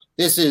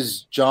This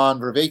is John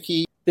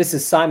Vervaeke. This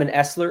is Simon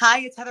Essler.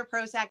 Hi, it's Heather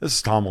Prozac. This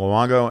is Tom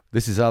Luongo.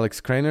 This is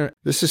Alex Krainer.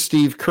 This is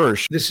Steve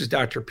Kirsch. This is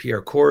Dr.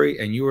 Pierre Corey,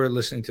 and you are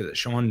listening to the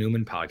Sean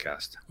Newman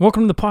Podcast.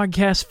 Welcome to the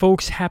podcast,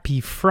 folks. Happy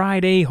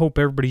Friday. Hope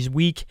everybody's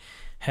week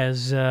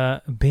has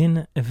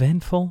been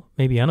eventful,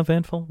 maybe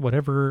uneventful,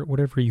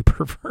 whatever you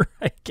prefer,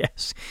 I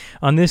guess.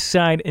 On this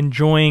side,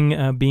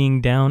 enjoying being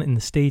down in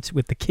the States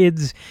with the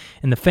kids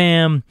and the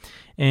fam,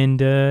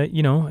 and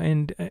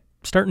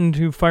starting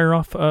to fire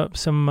off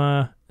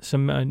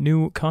some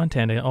new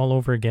content all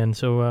over again.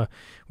 So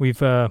we've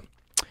found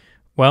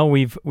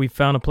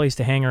a place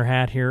to hang our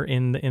hat here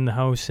in the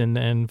house,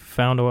 and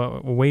found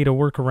a way to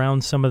work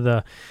around some of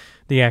the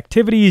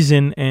activities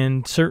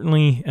and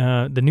certainly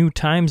the new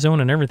time zone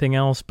and everything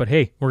else. But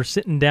hey, we're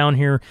sitting down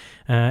here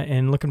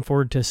and looking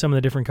forward to some of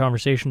the different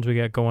conversations we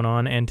got going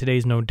on, and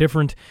today's no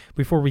different.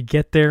 Before we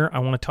get there, I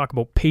want to talk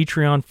about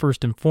Patreon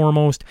first and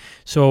foremost.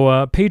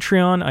 So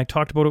Patreon, I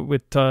talked about it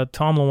with Tom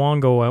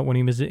Luongo when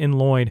he was in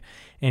Lloyd,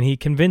 and he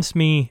convinced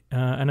me,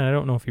 and I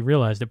don't know if he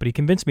realized it, but he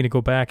convinced me to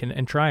go back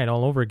and try it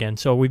all over again.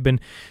 So we've been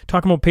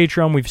talking about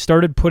Patreon. We've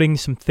started putting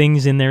some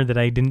things in there that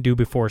I didn't do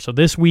before. So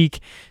this week,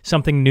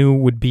 something new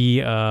would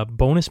be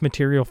bonus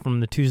material from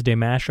the Tuesday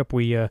mashup.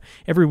 We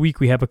every week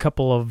we have a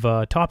couple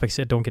of topics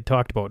that don't get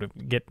talked about,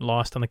 get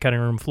lost on the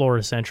cutting room floor,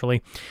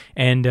 essentially.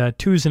 And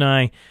Tuz and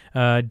I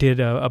did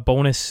a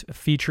bonus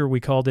feature. We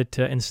called it,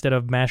 instead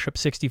of Mashup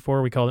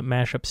 64, we called it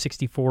Mashup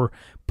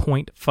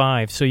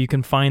 64.5. So you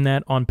can find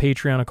that on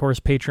Patreon. Of course,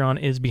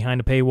 Patreon is behind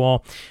a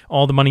paywall.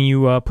 All the money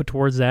you put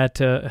towards that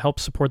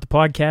helps support the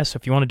podcast. So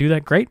if you want to do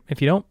that, great.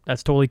 If you don't,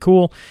 that's totally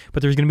cool.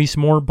 But there's going to be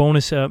some more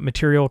bonus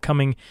material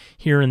coming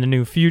here in the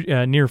near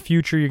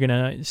future. You're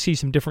going to see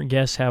some different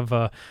guests have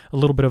a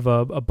little bit of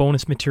a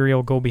bonus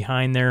material go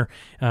behind there.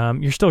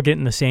 You're still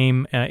getting the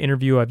same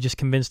interview. I've just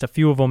convinced a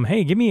few of them,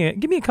 hey, give me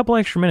a couple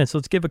extra minutes.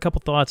 Let's give a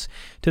couple thoughts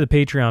to the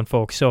Patreon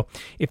folks. So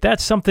if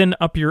that's something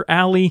up your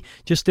alley,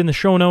 just in the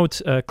show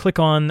notes, click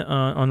on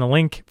the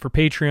link for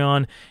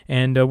Patreon,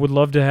 and would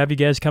love to have you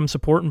guys come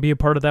support and be a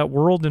part of that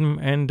world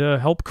and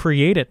help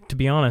create it, to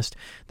be honest.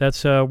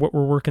 That's what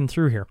we're working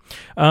through here.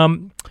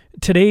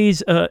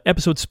 Today's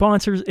episode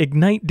sponsors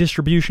Ignite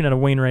Distribution out of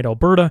Wainwright,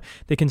 Alberta.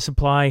 They can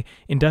supply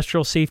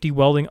industrial safety,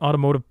 welding,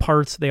 automotive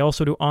parts. They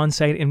also do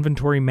on-site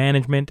inventory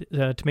management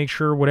to make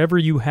sure whatever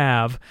you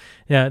have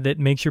that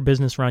makes your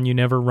business run, you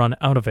never run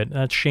out of it.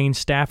 That's Shane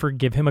Stafford.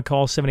 Give him a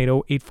call,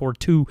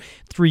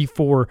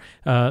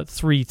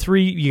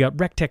 780-842-3433. You got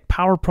RecTech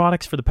Power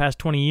Products. For the past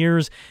 20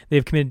 years,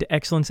 they've committed to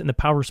excellence in the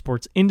power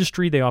sports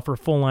industry. They offer a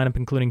full lineup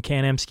including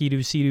Can-Am,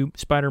 Ski-Doo, Sea-Doo,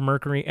 Spider,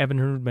 Mercury,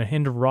 Evinrude,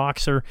 Mahindra,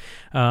 Roxor.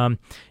 I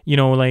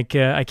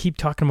keep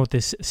talking about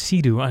this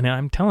Sea-Doo, and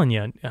I'm telling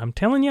you,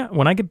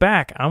 when I get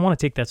back, I want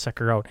to take that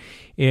sucker out.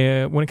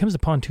 When it comes to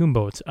pontoon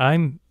boats,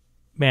 I'm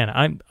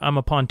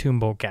a pontoon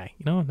boat guy.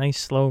 Nice,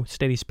 slow,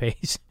 steady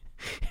pace.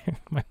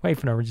 My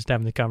wife and I were just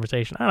having the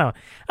conversation. I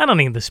don't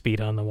need the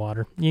speed on the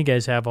water. You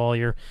guys have all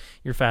your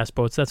fast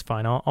boats. That's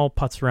fine. I'll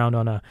putz around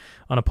on a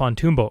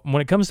pontoon boat. When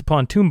it comes to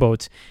pontoon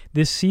boats,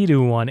 this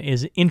Sea-Doo one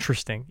is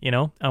interesting. I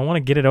want to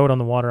get it out on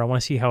the water. I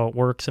want to see how it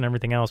works and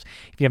everything else.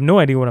 If you have no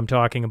idea what I'm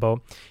talking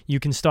about,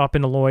 you can stop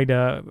into Lloyd,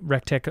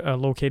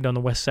 RecTech, located on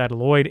the west side of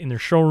Lloyd. In their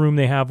showroom,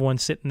 they have one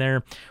sitting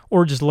there,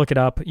 or just look it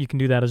up. You can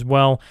do that as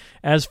well.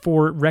 As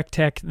for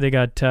RecTech, they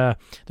got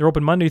they're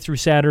open Monday through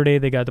Saturday.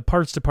 They got the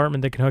parts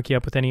department that can hook you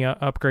up with any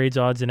upgrades,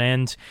 odds, and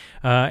ends.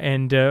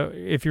 And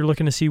if you're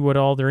looking to see what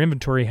all their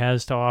inventory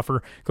has to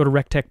offer, go to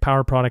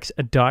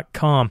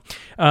rectechpowerproducts.com.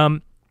 I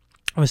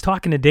was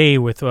talking today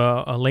with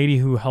a lady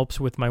who helps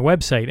with my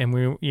website, and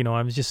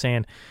I was just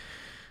saying,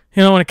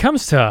 when it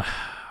comes to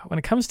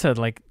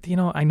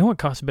I know it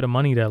costs a bit of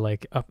money to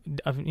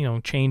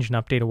change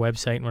and update a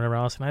website and whatever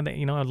else, and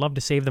I'd love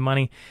to save the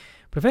money.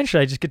 But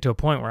eventually I just get to a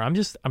point where I'm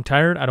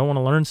tired. I don't want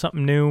to learn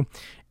something new,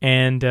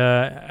 and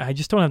I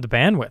just don't have the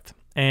bandwidth.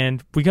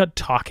 And we got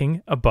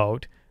talking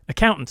about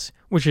accountants,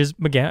 which is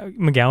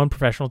McGowan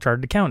Professional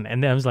Chartered Accountant.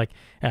 And I was like,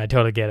 I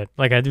totally get it.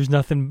 There's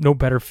no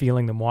better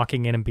feeling than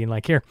walking in and being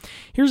like,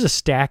 here's a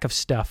stack of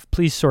stuff.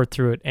 Please sort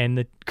through it.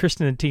 And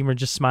Kristen and the team are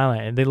just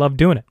smiling at it, and they love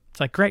doing it. It's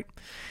like, great.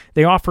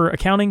 They offer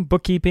accounting,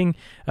 bookkeeping,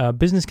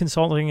 business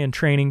consulting and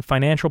training,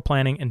 financial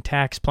planning, and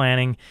tax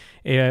planning.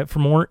 For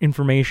more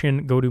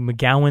information, go to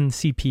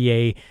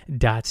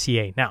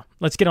mcgowancpa.ca. Now,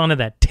 let's get on to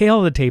that tail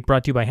of the tape,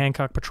 brought to you by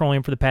Hancock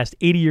Petroleum. For the past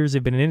 80 years,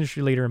 they've been an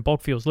industry leader in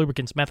bulk fuels,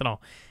 lubricants, methanol,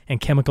 and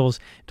chemicals,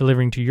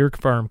 delivering to your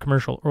farm,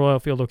 commercial, or oil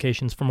field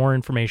locations. For more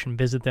information,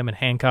 visit them at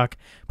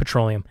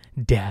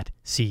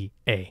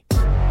hancockpetroleum.ca.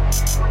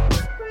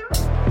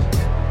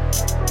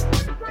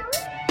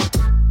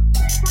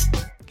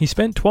 He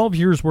spent 12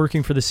 years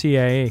working for the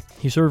CIA.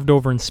 He served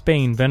over in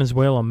Spain,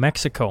 Venezuela,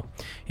 Mexico,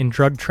 in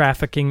drug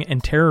trafficking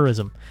and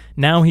terrorism.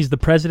 Now he's the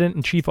president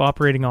and chief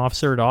operating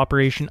officer at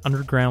Operation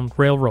Underground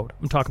Railroad.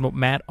 I'm talking about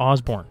Matt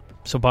Osborne.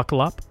 So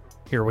buckle up.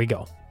 Here we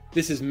go.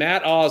 This is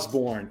Matt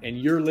Osborne, and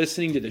you're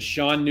listening to the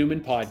Sean Newman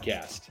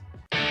Podcast.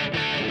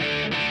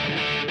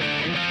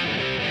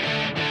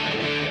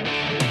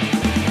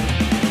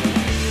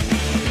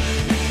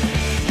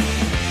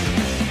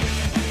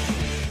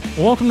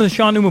 Welcome to the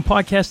Sean Newman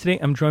Podcast. Today,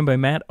 I'm joined by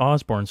Matt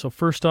Osborne. So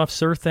first off,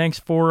 sir, thanks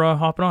for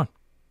hopping on.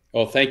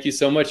 Well, thank you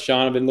so much,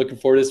 Sean. I've been looking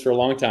forward to this for a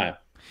long time.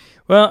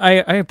 Well, I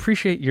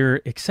appreciate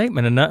your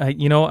excitement, and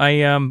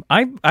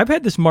I've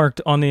had this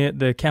marked on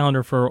the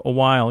calendar for a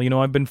while.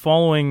 I've been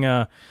following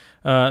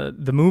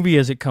the movie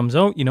as it comes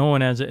out,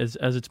 and as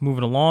it's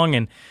moving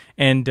along,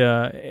 and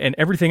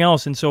everything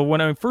else. And so when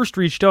I first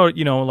reached out,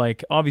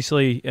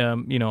 obviously,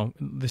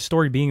 the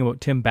story being about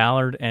Tim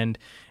Ballard and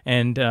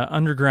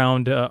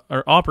Underground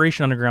or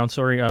Operation Underground,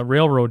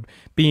 Railroad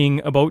being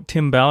about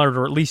Tim Ballard,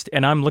 or at least,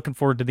 and I'm looking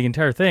forward to the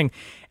entire thing.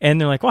 And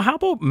they're like, well, how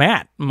about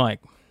Matt? I'm like,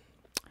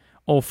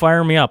 oh,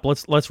 fire me up!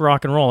 Let's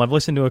rock and roll. I've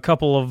listened to a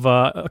couple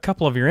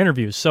of your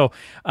interviews, so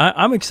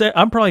I'm excited.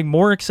 I'm probably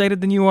more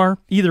excited than you are.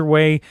 Either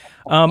way,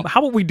 how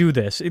about we do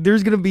this?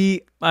 There's going to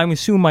be, I'm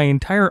assuming my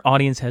entire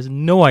audience has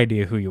no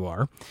idea who you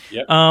are.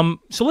 Yep.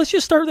 So let's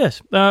just start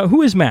this.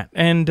 Who is Matt?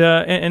 And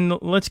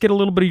let's get a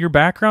little bit of your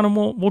background, and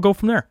we'll go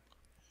from there.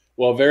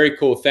 Well, very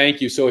cool. Thank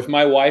you. So if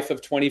my wife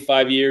of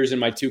 25 years and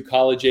my two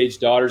college-age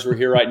daughters were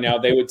here right now,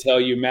 they would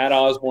tell you Matt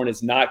Osborne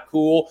is not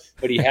cool,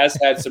 but he has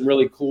had some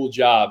really cool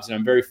jobs, and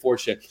I'm very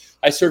fortunate.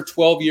 I served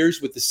 12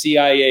 years with the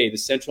CIA, the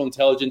Central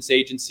Intelligence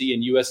Agency,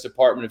 and U.S.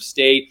 Department of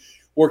State.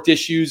 Worked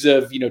issues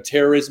of,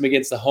 terrorism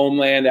against the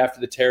homeland after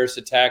the terrorist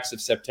attacks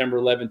of September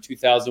 11,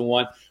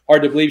 2001.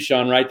 Hard to believe,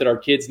 Sean, right, that our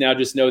kids now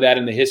just know that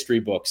in the history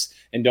books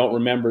and don't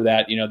remember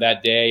that,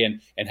 that day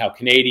and how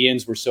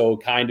Canadians were so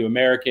kind to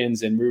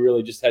Americans, and we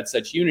really just had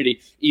such unity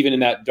even in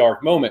that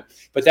dark moment.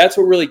 But that's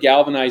what really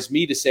galvanized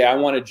me to say I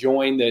want to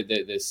join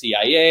the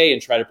CIA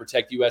and try to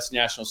protect U.S.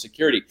 national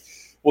security.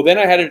 Well, then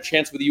I had a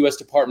chance with the U.S.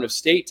 Department of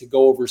State to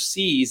go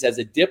overseas as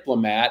a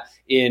diplomat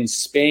in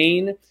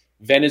Spain,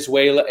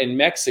 Venezuela, and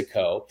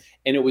Mexico.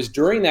 And it was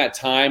during that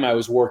time I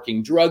was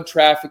working drug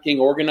trafficking,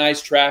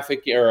 organized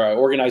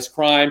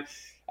crime,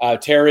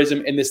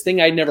 terrorism, and this thing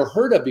I'd never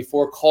heard of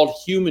before called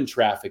human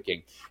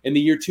trafficking. In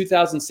the year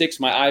 2006,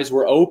 my eyes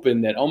were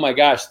open that, oh my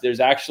gosh, there's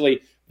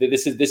actually,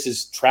 this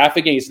is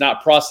trafficking. It's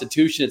not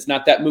prostitution. It's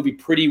not that movie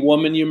Pretty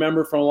Woman you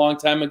remember from a long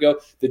time ago,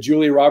 the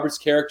Julia Roberts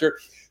character.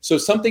 So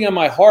something on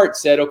my heart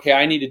said, okay,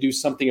 I need to do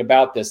something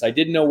about this. I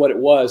didn't know what it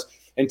was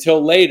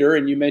until later,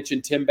 and you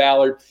mentioned Tim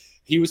Ballard.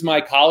 He was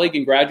my colleague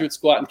in graduate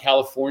school out in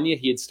California.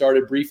 He had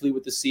started briefly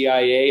with the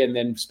CIA and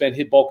then spent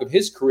the bulk of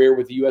his career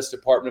with the U.S.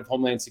 Department of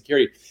Homeland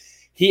Security.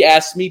 He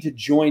asked me to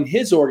join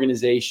his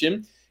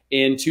organization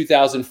in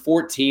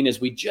 2014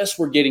 as we just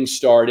were getting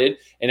started.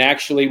 And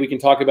actually, we can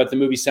talk about the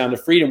movie Sound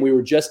of Freedom. We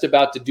were just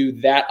about to do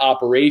that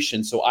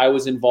operation. So I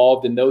was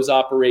involved in those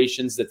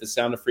operations that the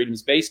Sound of Freedom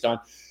is based on.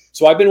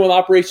 So I've been with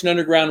Operation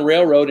Underground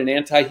Railroad, an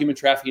anti-human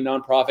trafficking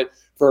nonprofit,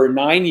 for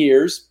 9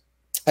 years.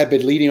 I've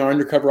been leading our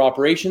undercover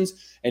operations,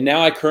 and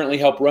now I currently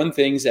help run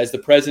things as the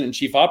president and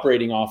chief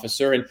operating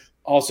officer, and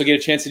also get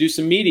a chance to do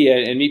some media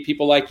and meet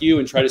people like you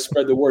and try to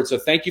spread the word. So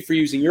thank you for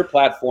using your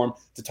platform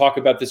to talk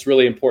about this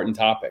really important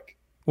topic.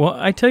 Well,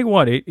 I tell you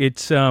what,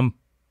 it's I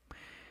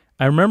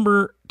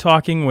remember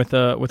talking with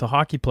a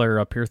hockey player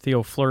up here,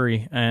 Theo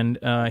Fleury, and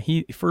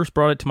he first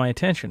brought it to my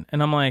attention,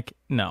 and I'm like,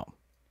 no,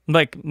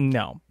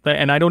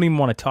 and I don't even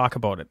want to talk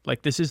about it.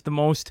 Like, this is the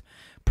most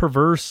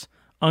perverse,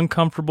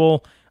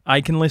 uncomfortable. I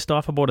can list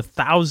off about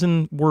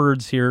 1,000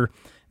 words here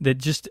that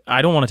just,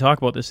 I don't want to talk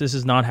about this. This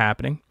is not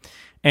happening.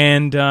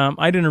 And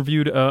I'd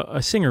interviewed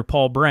a singer,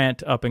 Paul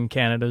Brandt, up in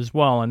Canada as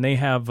well, and they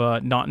have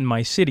Not in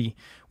My City,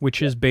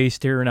 which is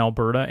based here in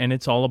Alberta, and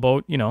it's all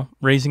about,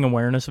 raising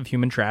awareness of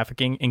human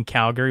trafficking in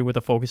Calgary with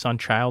a focus on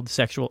child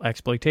sexual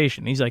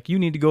exploitation. He's like, you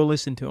need to go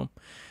listen to him.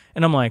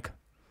 And I'm like,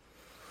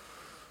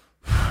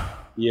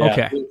 yeah,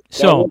 okay.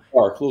 So, a little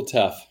dark, a little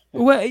tough.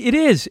 Well, it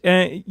is,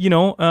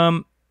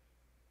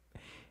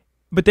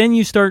 but then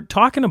you start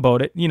talking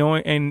about it,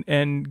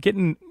 and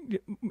getting,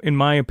 in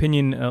my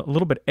opinion, a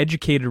little bit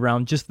educated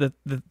around just the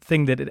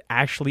thing that it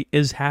actually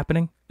is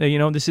happening.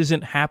 This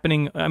isn't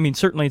happening. I mean,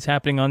 certainly it's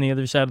happening on the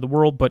other side of the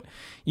world, but,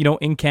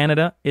 in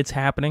Canada, it's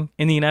happening.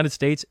 In the United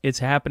States, it's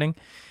happening.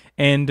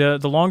 And the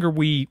longer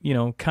we,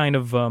 kind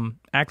of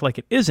act like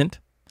it isn't,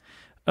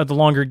 the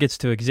longer it gets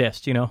to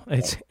exist,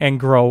 and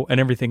grow and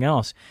everything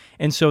else.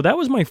 And so that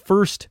was my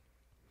first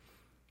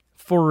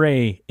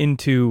foray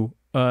into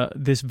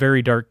this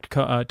very dark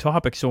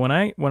topic. So when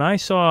I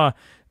saw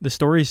the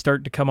stories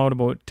start to come out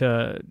about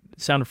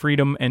Sound of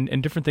Freedom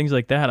and different things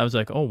like that, I was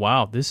like, oh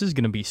wow, this is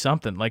going to be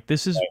something. Like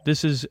this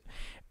is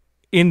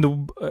in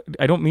the.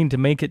 I don't mean to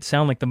make it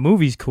sound like the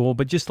movie's cool,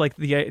 but just like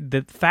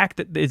the fact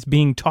that it's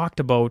being talked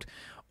about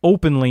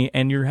openly,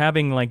 and you're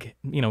having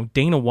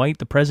Dana White,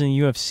 the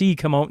president of UFC,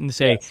 come out and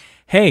say, yes,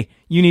 hey,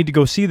 you need to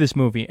go see this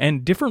movie,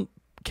 and different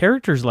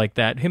characters like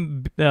that,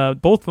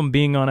 both of them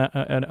being on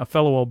a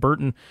fellow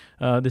Albertan,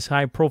 this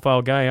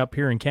high-profile guy up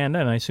here in Canada,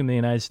 and I assume the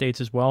United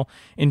States as well,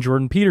 and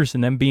Jordan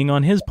Peterson, them being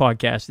on his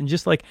podcast, and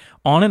just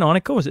on and on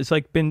it goes. It's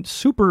been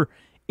super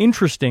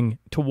interesting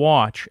to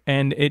watch,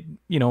 and it,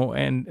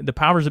 and the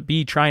powers that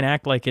be try and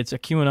act like it's a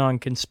QAnon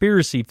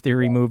conspiracy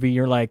theory movie.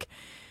 You're like,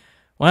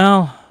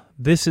 well,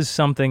 this is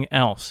something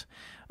else.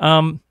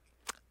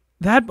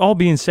 that all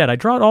being said, I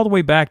draw it all the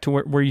way back to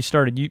where you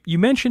started. You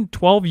mentioned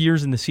 12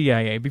 years in the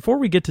CIA. Before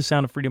we get to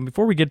Sound of Freedom,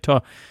 before we get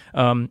to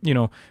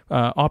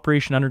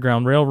Operation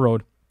Underground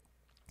Railroad,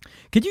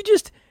 could you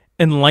just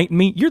enlighten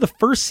me? You're the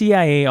first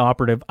CIA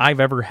operative I've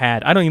ever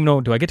had. I don't even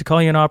know. Do I get to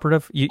call you an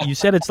operative? You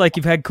said it's like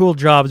you've had cool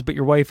jobs, but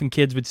your wife and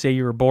kids would say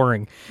you were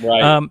boring.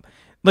 Right.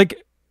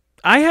 Like,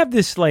 I have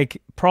this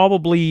like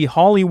probably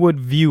Hollywood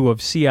view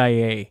of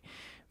CIA.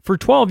 For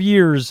 12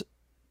 years,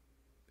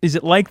 is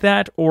it like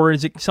that, or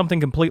is it something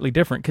completely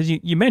different? Because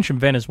you mentioned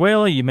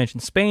Venezuela, you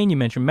mentioned Spain, you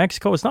mentioned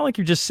Mexico. It's not like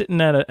you're just sitting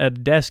at a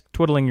desk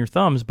twiddling your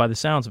thumbs by the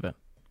sounds of it.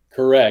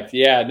 Correct.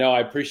 Yeah, no,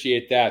 I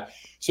appreciate that.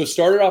 So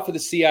started off with the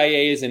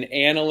CIA as an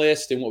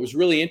analyst, and what was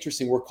really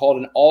interesting, we're called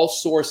an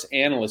all-source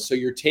analyst. So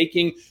you're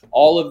taking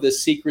all of the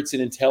secrets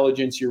and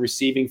intelligence you're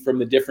receiving from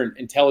the different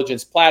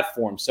intelligence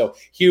platforms. So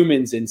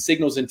humans and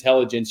signals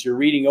intelligence, you're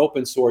reading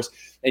open source,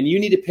 and you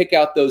need to pick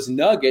out those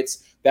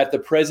nuggets that the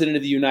President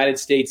of the United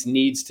States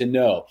needs to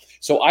know.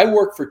 So I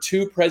work for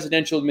two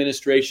presidential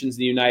administrations in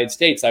the United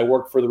States. I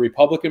work for the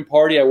Republican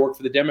Party. I work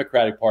for the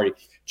Democratic Party.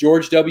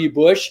 George W.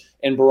 Bush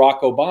and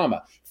Barack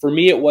Obama. For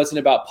me, it wasn't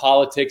about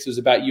politics. It was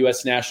about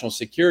U.S. national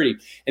security.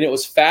 And it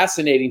was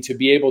fascinating to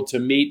be able to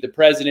meet the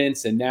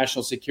presidents and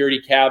national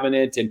security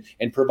cabinet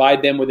and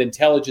provide them with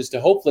intelligence to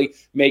hopefully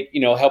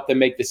help them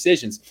make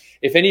decisions.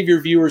 If any of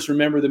your viewers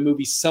remember the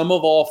movie Sum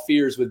of All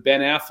Fears with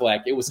Ben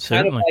Affleck, it was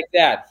kind of like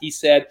that. He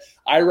said,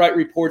 I write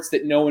reports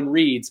that no one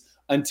reads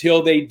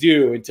until they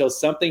do, until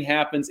something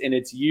happens and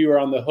it's you are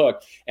on the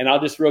hook. And I'll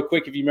just real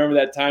quick, if you remember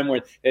that time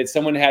when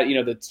someone had,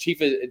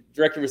 the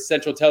director of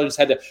Central Intelligence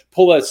had to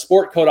pull a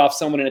sport coat off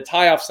someone and a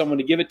tie off someone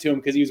to give it to him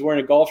because he was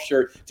wearing a golf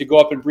shirt to go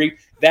up and brief.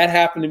 That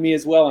happened to me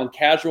as well. On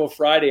Casual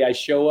Friday, I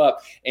show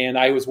up and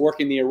I was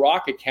working the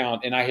Iraq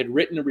account, and I had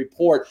written a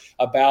report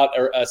about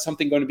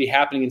something going to be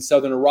happening in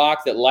southern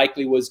Iraq that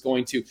likely was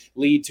going to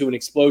lead to an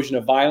explosion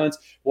of violence.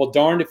 Well,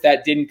 darned if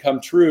that didn't come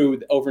true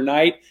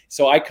overnight.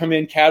 So I come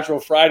in Casual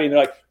Friday and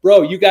they're like,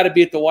 bro, you got to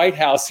be at the White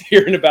House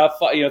here in about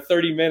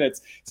 30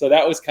 minutes. So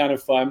that was kind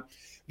of fun.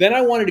 Then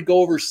I wanted to go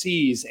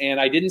overseas, and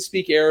I didn't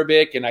speak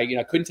Arabic, and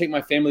I couldn't take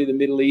my family to the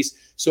Middle East.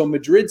 So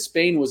Madrid,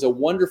 Spain was a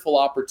wonderful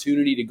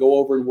opportunity to go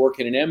over and work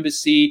in an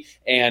embassy,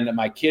 and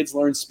my kids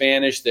learned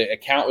Spanish. The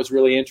account was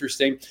really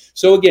interesting.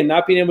 So again,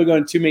 not being able to go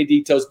into too many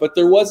details, but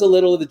there was a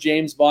little of the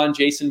James Bond,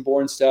 Jason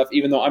Bourne stuff,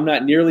 even though I'm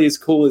not nearly as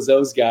cool as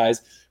those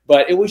guys.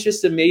 But it was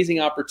just an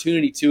amazing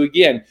opportunity to,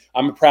 again,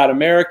 I'm a proud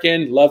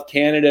American, love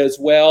Canada as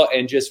well,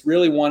 and just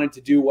really wanted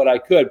to do what I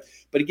could.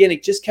 But again,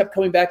 it just kept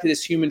coming back to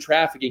this human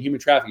trafficking.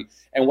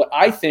 And what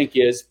I think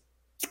is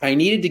I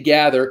needed to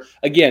gather,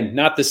 again,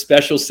 not the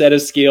special set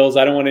of skills.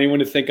 I don't want anyone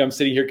to think I'm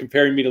sitting here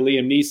comparing me to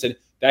Liam Neeson.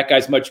 That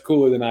guy's much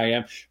cooler than I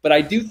am. But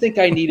I do think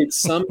I needed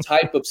some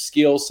type of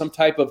skill, some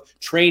type of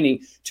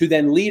training to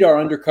then lead our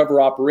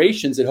undercover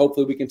operations that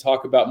hopefully we can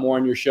talk about more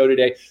on your show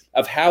today,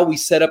 of how we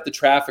set up the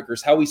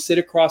traffickers, how we sit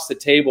across the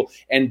table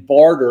and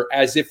barter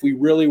as if we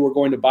really were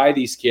going to buy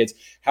these kids.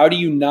 How do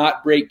you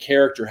not break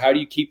character? How do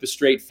you keep a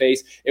straight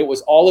face? It was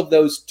all of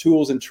those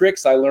tools and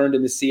tricks I learned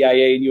in the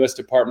CIA and U.S.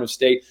 Department of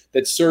State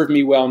that serve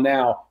me well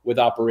now with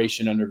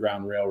Operation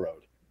Underground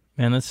Railroad.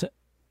 Man,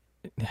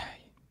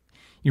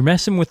 you're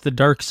messing with the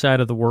dark side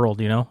of the world,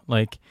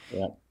 Like,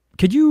 yeah.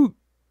 Could you?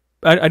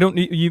 I don't.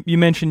 You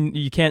mentioned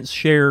you can't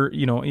share,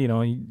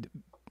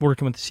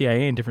 working with the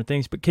CIA and different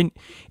things. But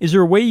is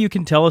there a way you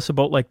can tell us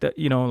about like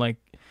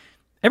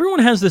everyone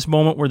has this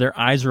moment where their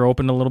eyes are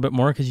open a little bit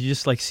more because you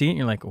just like see it and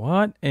you're like,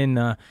 what?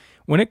 And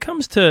when it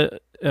comes to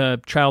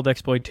child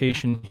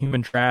exploitation,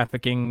 human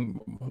trafficking,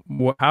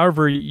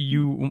 however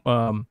you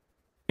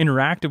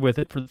interacted with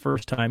it for the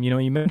first time,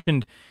 you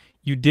mentioned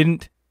you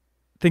didn't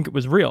think it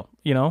was real.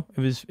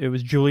 It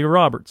was Julia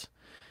Roberts.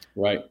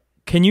 Right.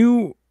 Can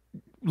you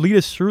lead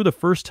us through the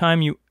first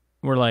time you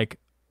were like,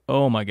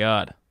 oh my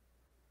God?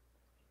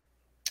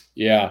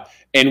 Yeah.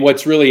 And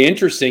what's really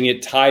interesting,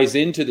 it ties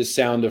into the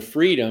Sound of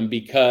Freedom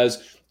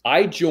because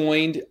I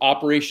joined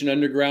Operation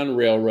Underground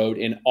Railroad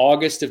in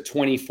August of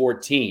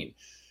 2014.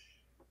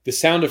 The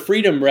Sound of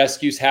Freedom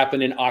rescues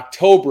happened in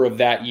October of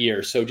that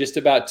year. So just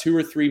about 2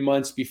 or 3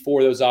 months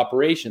before those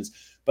operations.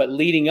 But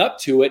leading up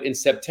to it in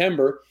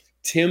September,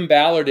 Tim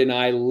Ballard and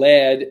I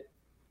led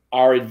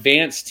our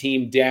advance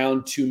team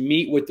down to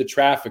meet with the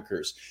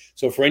traffickers.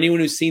 So for anyone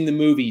who's seen the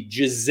movie,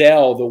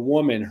 Giselle, the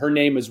woman, her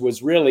name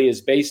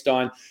is based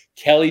on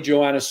Kelly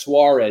Joanna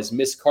Suarez,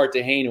 Miss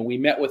Cartagena. We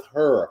met with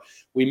her.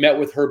 We met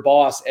with her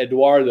boss,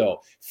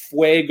 Eduardo.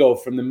 Fuego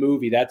from the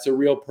movie. That's a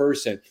real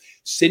person.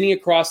 Sitting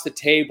across the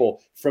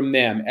table from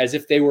them as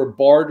if they were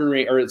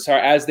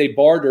as they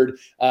bartered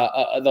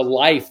the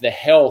life, the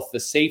health, the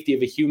safety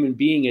of a human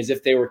being, as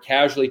if they were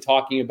casually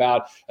talking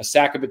about a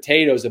sack of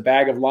potatoes, a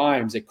bag of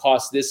limes. It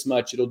costs this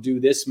much. It'll do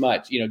this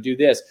much, do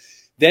this.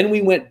 Then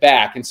we went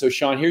back. And so,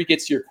 Sean, here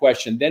gets to your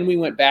question. Then we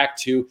went back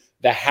to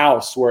the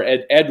house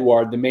where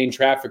Edward, the main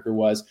trafficker,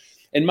 was.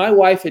 And my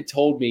wife had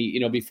told me,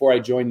 before I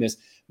joined this,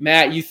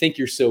 Matt, you think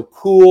you're so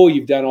cool.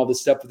 You've done all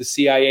this stuff with the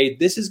CIA.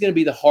 This is going to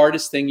be the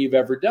hardest thing you've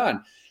ever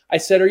done. I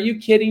said, are you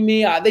kidding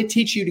me? They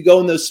teach you to go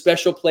in those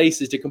special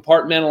places to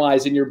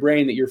compartmentalize in your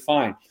brain that you're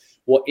fine.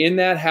 Well, in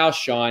that house,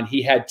 Sean,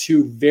 he had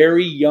two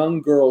very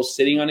young girls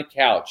sitting on a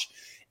couch.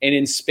 And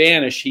in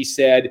Spanish, he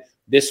said,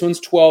 this one's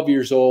 12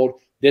 years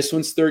old, this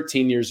one's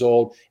 13 years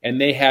old,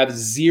 and they have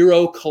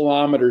 0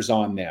 kilometers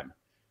on them.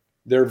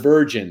 They're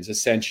virgins,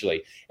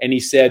 essentially. And he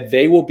said,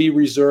 they will be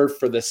reserved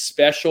for the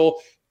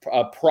special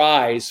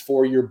prize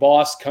for your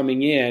boss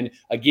coming in,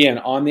 again,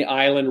 on the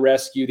island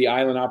rescue, the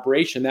island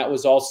operation. That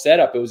was all set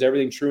up. It was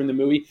everything true in the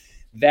movie.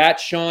 That,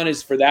 Sean,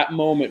 is for that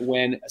moment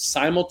when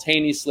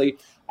simultaneously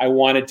I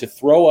wanted to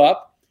throw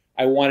up,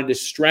 I wanted to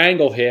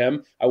strangle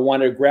him, I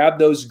wanted to grab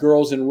those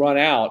girls and run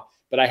out,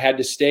 but I had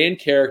to stay in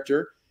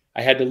character.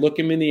 I had to look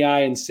him in the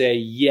eye and say,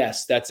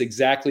 yes, that's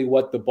exactly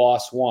what the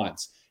boss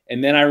wants.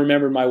 And then I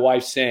remember my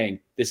wife saying,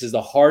 this is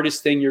the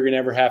hardest thing you're going to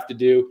ever have to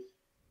do.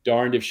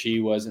 Darned if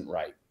she wasn't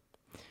right.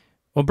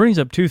 Well, it brings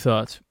up two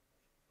thoughts.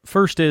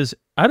 First is,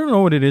 I don't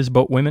know what it is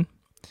about women,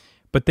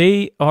 but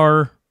they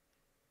are,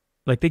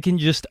 like, they can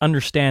just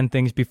understand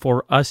things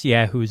before us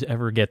yahoos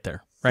ever get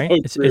there, right?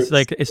 It's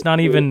like, it's not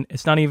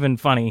even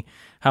funny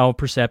how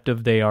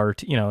perceptive they are.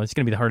 It's going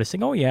to be the hardest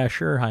thing. Oh, yeah,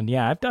 sure, hon.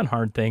 Yeah, I've done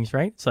hard things,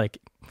 right? It's like,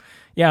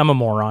 yeah, I'm a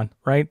moron,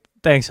 right?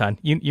 Thanks, hon.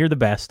 You're the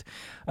best.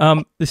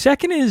 The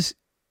second is,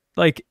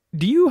 like,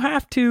 do you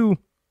have to,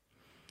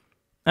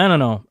 I don't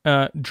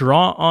know,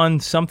 draw on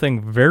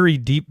something very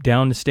deep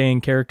down to stay in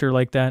character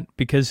like that?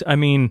 Because, I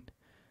mean,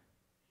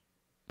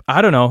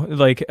 I don't know,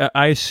 like,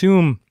 I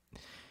assume,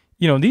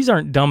 these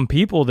aren't dumb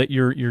people that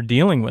you're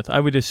dealing with.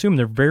 I would assume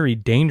they're very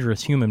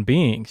dangerous human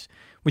beings,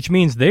 which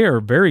means they are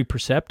very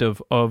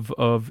perceptive of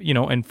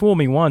and fool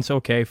me once,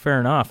 okay, fair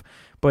enough.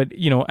 But,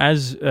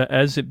 as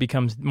it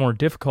becomes more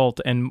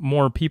difficult and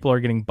more people are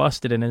getting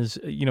busted, and as,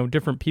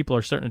 different people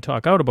are starting to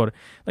talk out about it,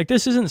 like,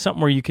 this isn't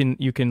something where you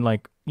can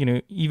like,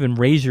 even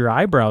raise your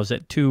eyebrows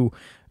at two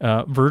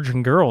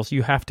virgin girls.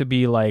 You have to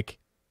be like,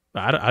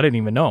 I didn't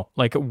even know.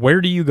 Like,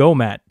 where do you go,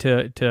 Matt,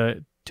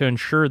 to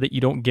ensure that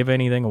you don't give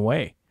anything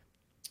away?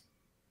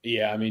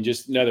 Yeah, I mean,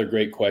 just another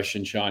great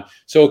question, Sean.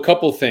 So a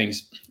couple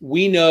things.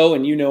 We know,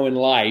 and in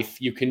life,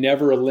 you can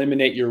never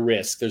eliminate your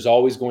risk. There's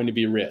always going to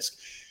be risk.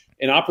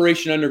 In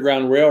Operation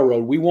Underground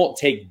Railroad, we won't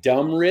take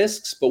dumb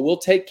risks, but we'll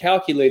take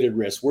calculated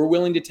risks. We're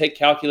willing to take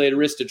calculated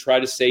risks to try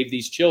to save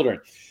these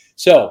children.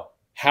 So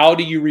how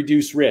do you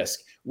reduce risk?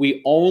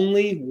 We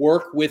only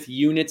work with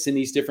units in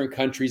these different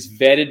countries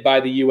vetted by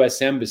the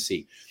U.S.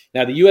 Embassy.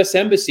 Now, the U.S.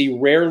 Embassy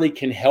rarely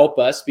can help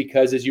us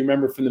because, as you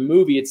remember from the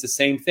movie, it's the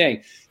same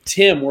thing.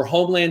 Tim, we're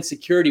Homeland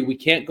Security. We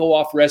can't go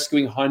off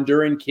rescuing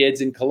Honduran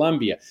kids in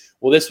Colombia.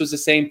 Well, this was the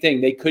same thing.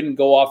 They couldn't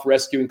go off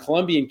rescuing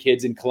Colombian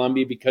kids in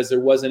Colombia because there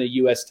wasn't a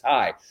U.S.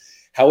 tie.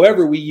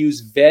 However, we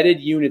use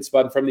vetted units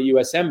from the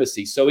U.S.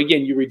 Embassy. So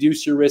again, you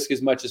reduce your risk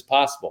as much as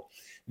possible.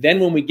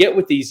 Then when we get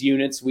with these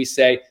units, we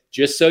say,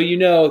 just so you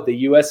know, the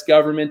U.S.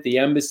 government, the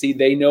embassy,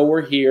 they know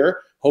we're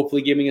here,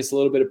 hopefully giving us a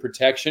little bit of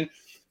protection.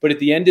 But at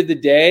the end of the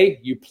day,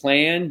 you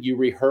plan, you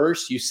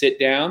rehearse, you sit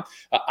down.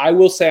 I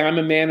will say I'm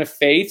a man of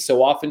faith.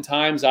 So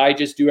oftentimes I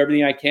just do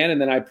everything I can. And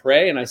then I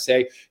pray and I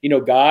say,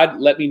 God,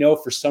 let me know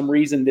for some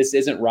reason this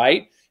isn't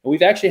right. And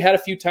we've actually had a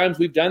few times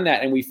we've done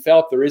that. And we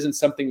felt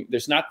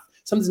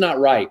something's not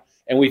right.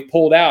 And we've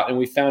pulled out and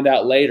we found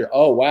out later,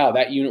 oh, wow,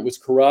 that unit was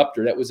corrupt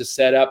or that was a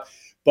setup.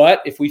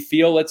 But if we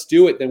feel let's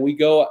do it, then we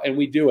go and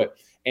we do it.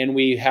 And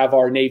we have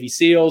our Navy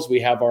SEALs, we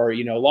have our,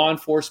 law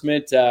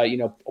enforcement,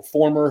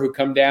 former who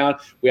come down.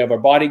 We have our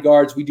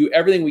bodyguards. We do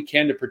everything we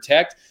can to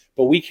protect,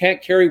 but we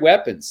can't carry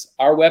weapons.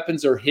 Our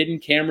weapons are hidden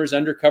cameras,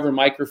 undercover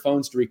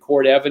microphones to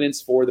record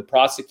evidence for the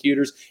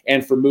prosecutors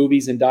and for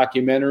movies and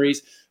documentaries.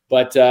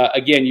 But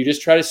again, you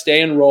just try to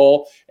stay and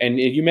roll. And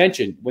you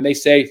mentioned when they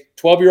say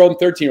 12-year-old and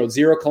 13-year-old,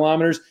 0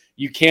 kilometers,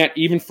 you can't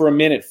even for a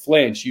minute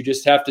flinch. You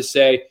just have to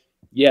say,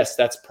 yes,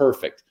 that's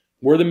perfect.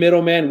 We're the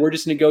middlemen. We're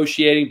just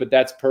negotiating, but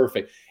that's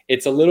perfect.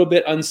 It's a little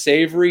bit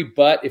unsavory,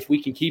 but if we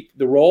can keep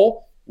the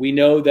roll, we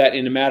know that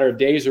in a matter of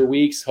days or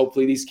weeks,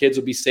 hopefully these kids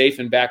will be safe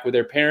and back with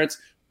their parents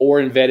or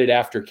in vetted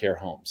aftercare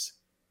homes.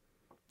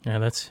 Yeah,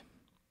 that's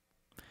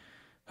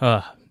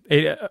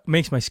it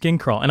makes my skin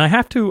crawl. And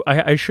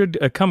I should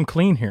come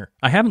clean here.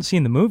 I haven't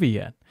seen the movie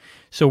yet.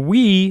 So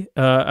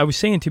I was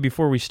saying to you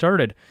before we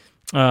started,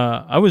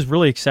 I was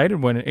really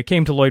excited when it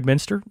came to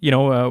Lloydminster.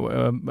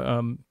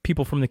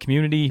 People from the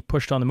community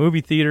pushed on the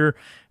movie theater.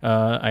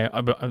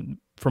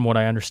 From what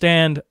I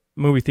understand,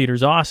 movie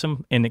theater's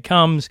awesome, and it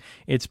comes.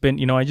 It's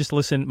been, I just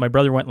listened. My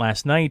brother went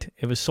last night.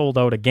 It was sold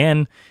out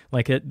again.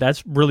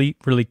 That's really,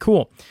 really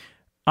cool.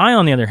 I,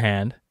 on the other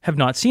hand, have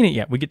not seen it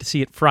yet. We get to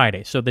see it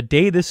Friday. So the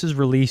day this is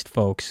released,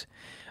 folks,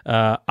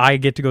 I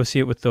get to go see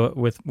it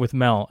with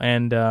Mel.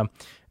 And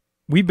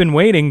we've been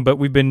waiting, but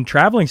we've been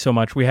traveling so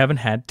much, we haven't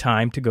had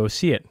time to go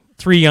see it.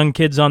 3 young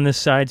kids on this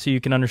side, so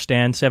you can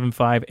understand, 7,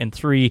 5, and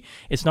 3.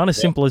 It's not as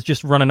simple as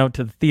just running out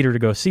to the theater to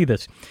go see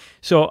this.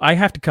 So I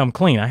have to come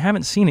clean. I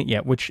haven't seen it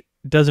yet, which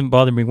doesn't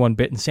bother me one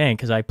bit in saying,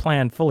 because I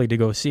plan fully to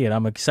go see it.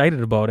 I'm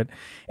excited about it,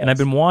 and I've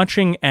been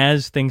watching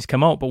as things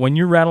come out. But when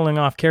you're rattling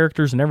off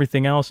characters and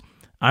everything else,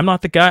 I'm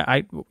not the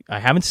guy. I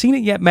haven't seen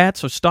it yet, Matt.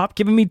 So stop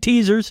giving me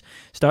teasers.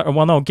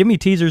 Give me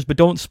teasers, but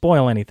don't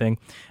spoil anything.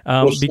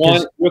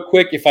 Sean, real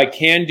quick, if I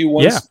can do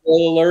one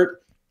spoiler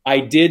alert, I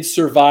did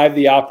survive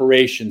the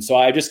operation. So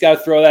I just got to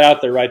throw that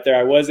out there right there.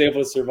 I was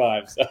able to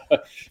survive. So,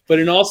 but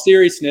in all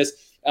seriousness,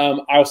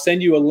 I'll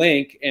send you a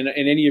link, and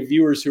any of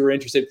viewers who are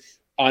interested,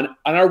 on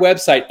our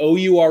website,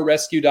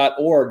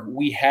 ourrescue.org,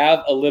 we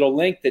have a little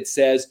link that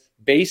says,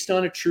 based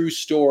on a true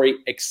story,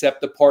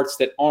 except the parts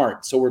that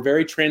aren't. So we're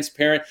very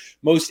transparent.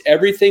 Most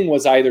everything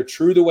was either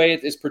true the way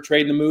it is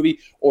portrayed in the movie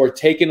or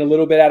taken a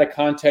little bit out of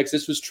context.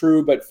 This was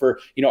true, but for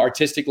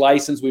artistic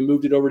license, we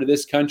moved it over to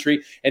this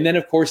country. And then,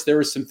 of course, there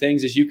were some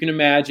things, as you can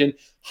imagine,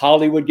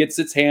 Hollywood gets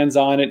its hands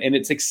on it, and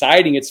it's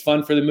exciting. It's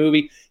fun for the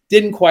movie.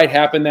 Didn't quite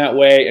happen that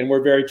way, and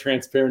we're very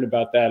transparent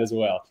about that as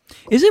well.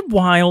 Is it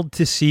wild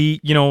to see,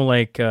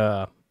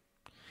 is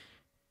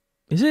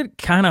it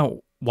kind of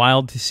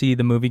wild to see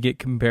the movie get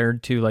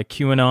compared to like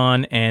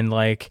QAnon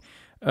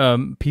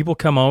and people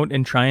come out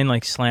and try and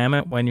like slam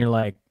it when you're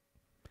like,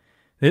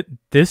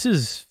 this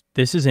is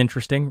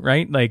interesting,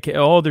 right? Like,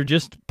 oh, they're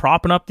just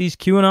propping up these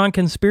QAnon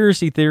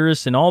conspiracy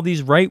theorists and all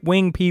these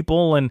right-wing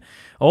people, and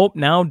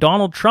now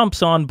Donald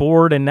Trump's on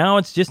board, and now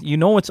it's just,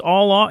 it's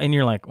all off, and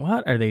you're like,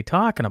 what are they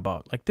talking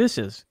about? Like, this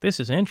is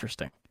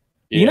interesting.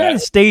 The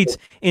United States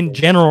in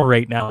general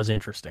right now is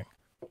interesting.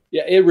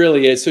 Yeah, it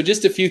really is. So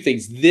just a few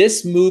things.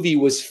 This movie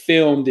was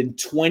filmed in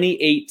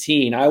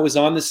 2018. I was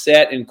on the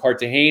set in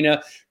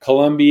Cartagena,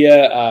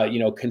 Colombia,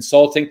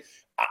 consulting.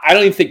 I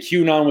don't even think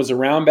QAnon was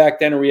around back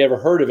then or we ever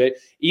heard of it.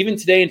 Even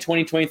today in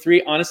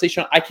 2023, honestly,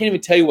 Sean, I can't even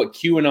tell you what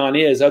QAnon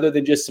is other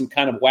than just some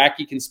kind of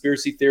wacky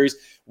conspiracy theories.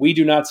 We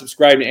do not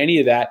subscribe to any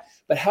of that.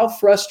 But how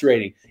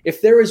frustrating.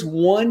 If there is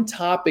one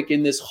topic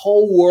in this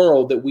whole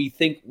world that we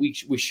think we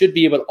should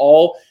be able to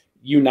all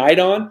unite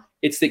on,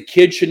 it's that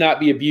kids should not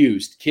be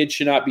abused. Kids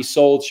should not be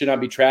sold, should not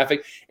be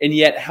trafficked. And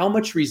yet how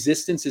much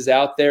resistance is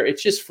out there?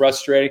 It's just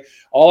frustrating.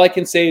 All I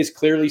can say is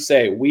clearly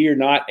say we are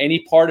not any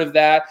part of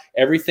that.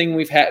 Everything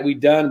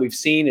we've done, we've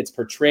seen, it's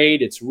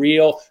portrayed, it's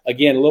real.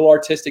 Again, a little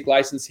artistic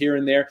license here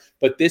and there,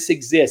 but this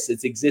exists.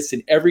 It exists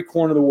in every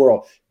corner of the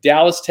world.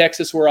 Dallas,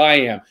 Texas, where I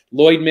am,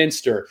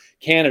 Lloydminster,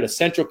 Canada,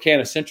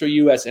 Central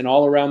U.S., and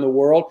all around the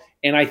world.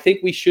 And I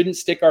think we shouldn't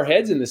stick our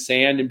heads in the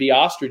sand and be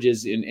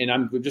ostriches. And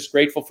I'm just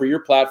grateful for your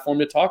platform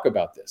to talk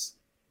about this.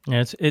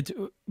 Yeah,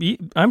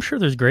 I'm sure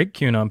there's great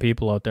QAnon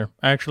people out there.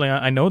 Actually,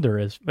 I know there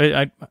is.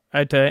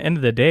 At the end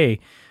of the day,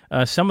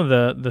 some of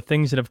the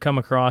things that have come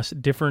across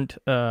different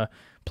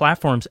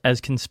platforms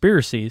as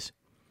conspiracies,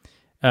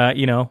 show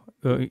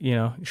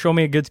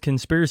me a good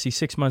conspiracy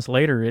 6 months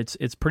later,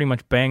 it's pretty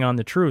much bang on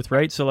the truth,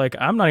 right? So like,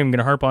 I'm not even going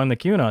to harp on the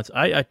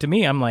QAnons. To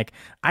me, I'm like,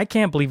 I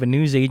can't believe a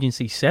news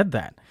agency said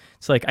that.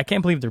 It's like, I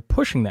can't believe they're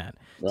pushing that.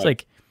 Right. It's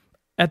like,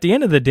 at the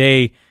end of the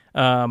day,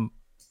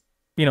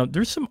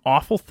 there's some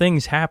awful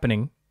things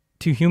happening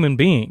to human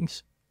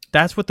beings.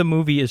 That's what the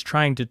movie is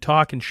trying to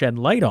talk and shed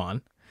light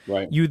on.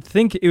 Right. You'd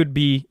think it would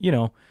be,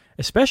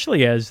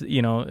 especially as,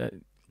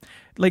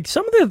 like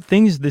some of the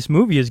things this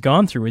movie has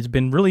gone through has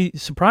been really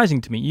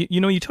surprising to me.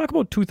 You talk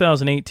about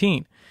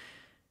 2018.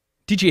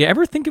 Did you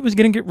ever think it was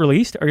going to get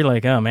released? Or are you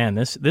like, oh man,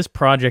 this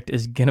project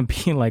is going to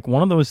be like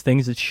one of those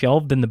things that's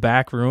shelved in the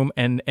back room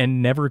and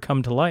never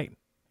come to light?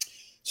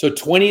 So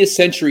 20th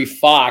Century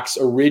Fox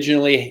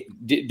originally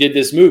did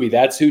this movie.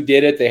 That's who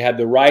did it. They had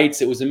the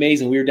rights. It was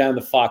amazing. We were down in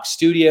the Fox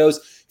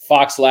Studios,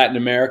 Fox Latin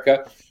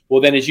America.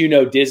 Well, then as you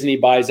know, Disney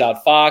buys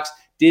out Fox.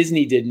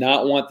 Disney did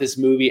not want this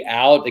movie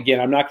out. Again,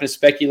 I'm not going to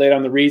speculate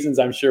on the reasons.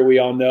 I'm sure we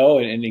all know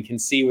and can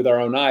see with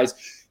our own eyes.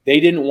 They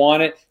didn't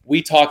want it.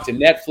 We talked to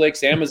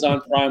Netflix,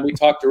 Amazon Prime. We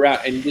talked around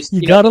and just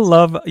you gotta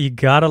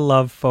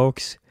love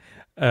folks.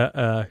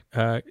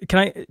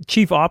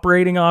 Chief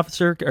Operating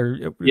Officer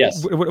or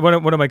yes.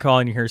 What am I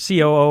calling you here?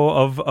 COO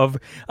of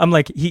I'm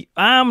like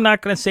I'm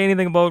not going to say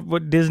anything about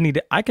what Disney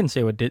did. I can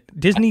say what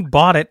Disney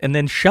bought it and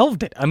then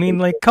shelved it. I mean,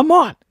 like, come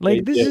on,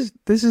 like this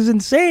is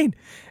insane.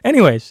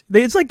 Anyways,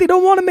 it's like they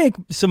don't want to make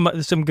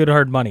some good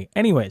hard money.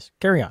 Anyways,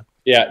 carry on.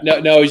 Yeah,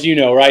 no, as you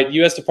know, right?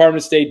 U.S.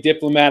 Department of State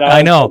diplomat.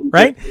 I know,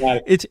 right?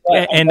 It's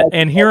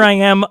and here I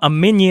am, a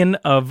minion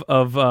of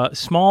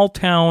small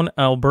town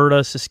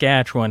Alberta,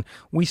 Saskatchewan.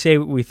 We say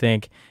what we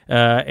think,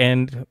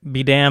 and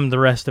be damned the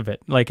rest of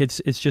it. Like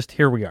it's just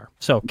here we are.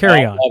 So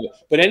carry on.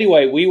 But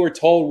anyway, we were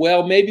told,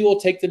 well, maybe we'll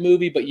take the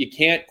movie, but you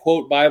can't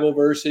quote Bible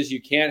verses.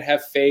 You can't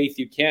have faith.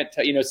 You can't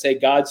say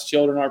God's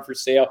children aren't for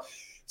sale.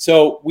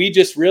 So we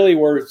just really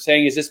were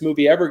saying, is this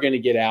movie ever going to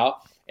get out?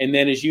 And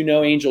then, as you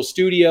know, Angel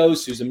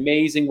Studios, who's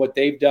amazing what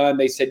they've done,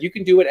 they said, you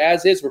can do it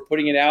as is. We're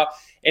putting it out.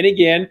 And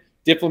again,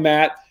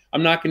 diplomat,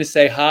 I'm not going to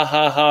say ha,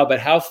 ha, ha, but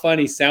how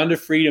funny, Sound of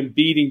Freedom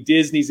beating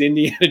Disney's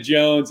Indiana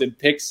Jones and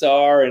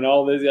Pixar and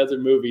all those other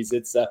movies.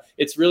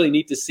 It's really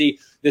neat to see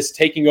this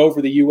taking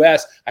over the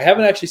U.S. I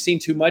haven't actually seen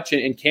too much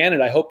in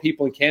Canada. I hope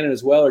people in Canada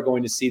as well are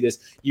going to see this.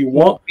 You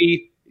won't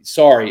be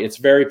sorry. It's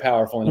very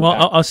powerful.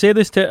 Well, I'll say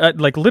this to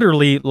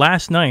literally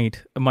last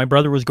night, my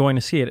brother was going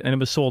to see it, and it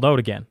was sold out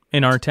again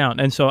in our town.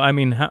 And so, I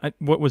mean,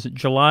 what was it,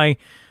 July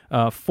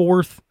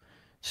 4th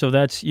So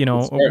that's,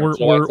 It's starting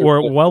July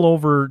we're 13th. well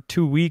over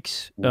 2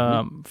 weeks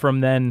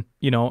from then,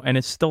 and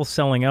it's still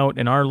selling out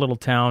in our little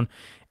town.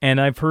 And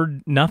I've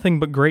heard nothing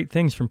but great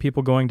things from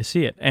people going to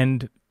see it,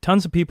 and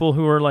tons of people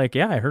who are like,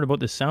 yeah, I heard about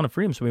this Sound of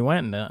Freedom, so we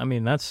went. And I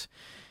mean, that's,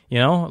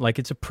 like,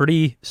 it's a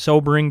pretty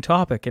sobering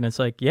topic, and it's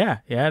like, yeah,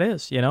 it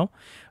is,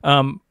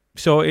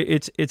 So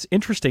it's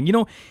interesting.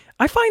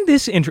 I find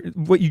this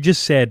what you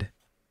just said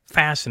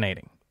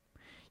fascinating.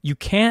 You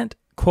can't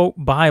quote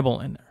Bible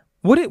in there.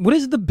 What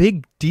is the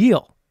big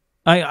deal?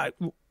 I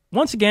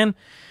once again,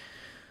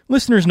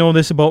 listeners know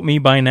this about me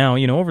by now.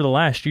 Over the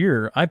last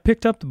year, I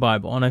picked up the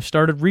Bible and I've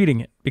started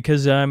reading it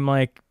because I'm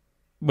like,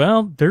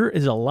 well, there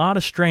is a lot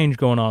of strange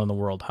going on in the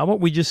world. How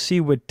about we just see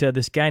what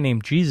this guy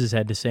named Jesus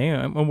had to say,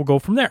 and we'll go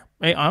from there.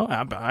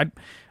 I'm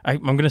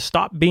going to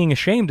stop being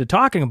ashamed of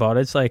talking about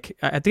it. It's like,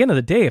 at the end of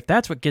the day, if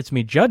that's what gets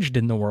me judged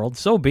in the world,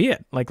 so be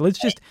it. Like,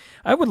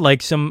 I would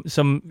like some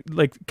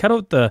like, cut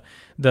out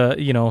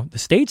the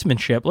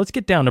statesmanship. Let's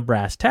get down to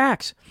brass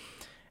tacks.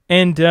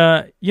 And,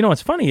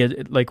 it's funny,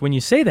 like, when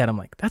you say that, I'm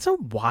like, that's a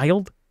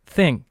wild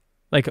thing.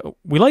 Like,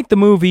 we like the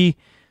movie,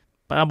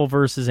 Bible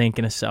verses ain't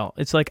going to sell.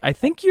 It's like, I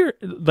think you're,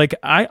 like,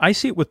 I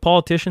see it with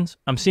politicians.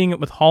 I'm seeing it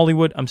with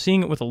Hollywood. I'm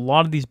seeing it with a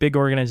lot of these big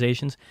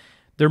organizations.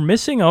 They're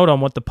missing out on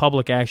what the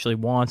public actually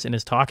wants and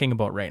is talking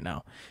about right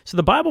now. So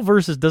the Bible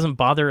verses doesn't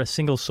bother a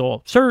single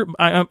soul. Sir,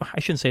 I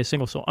shouldn't say a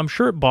single soul. I'm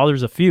sure it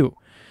bothers a few.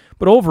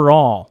 But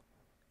overall,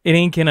 it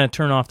ain't going to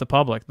turn off the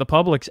public. The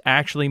public's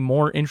actually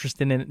more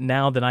interested in it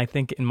now than I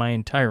think in my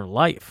entire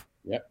life.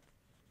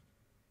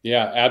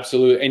 Yeah,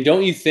 absolutely. And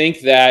don't you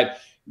think that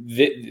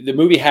the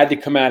movie had to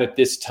come out at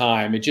this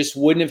time? It just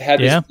wouldn't have had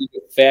this big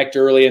effect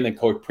early, and then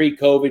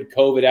pre-COVID,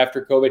 COVID,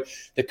 after COVID.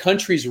 The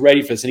country's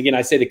ready for this. And again,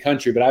 I say the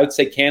country, but I would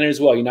say Canada as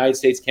well, United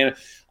States, Canada.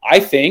 I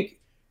think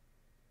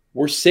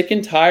we're sick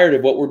and tired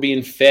of what we're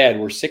being fed.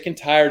 We're sick and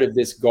tired of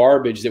this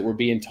garbage that we're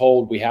being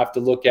told we have to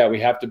look at, we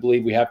have to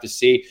believe, we have to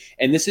see.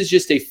 And this is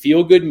just a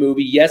feel-good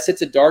movie. Yes,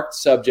 it's a dark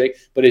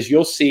subject, but as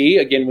you'll see,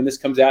 again, when this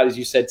comes out, as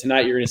you said,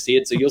 tonight, you're going to see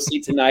it. So you'll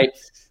see tonight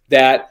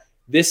that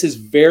this is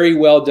very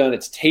well done.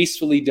 It's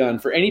tastefully done.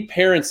 For any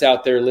parents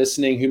out there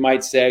listening who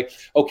might say,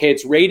 okay,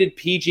 it's rated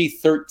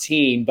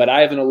PG-13, but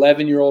I have an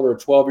 11-year-old or a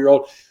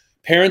 12-year-old.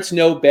 Parents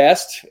know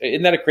best.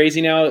 Isn't that a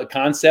crazy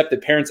concept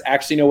that parents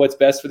actually know what's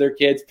best for their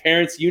kids?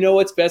 Parents, you know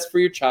what's best for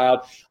your child.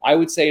 I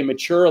would say a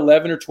mature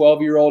 11 or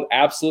 12-year-old,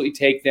 absolutely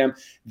take them.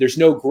 There's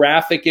no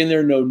graphic in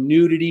there, no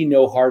nudity,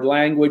 no hard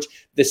language.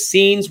 The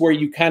scenes where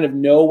you kind of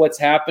know what's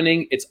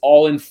happening, it's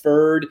all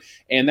inferred.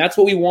 And that's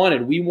what we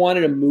wanted. We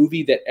wanted a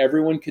movie that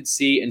everyone could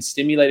see and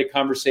stimulate a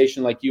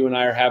conversation like you and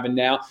I are having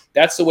now.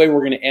 That's the way we're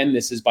going to end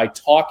this, is by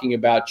talking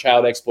about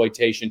child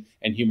exploitation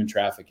and human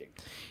trafficking.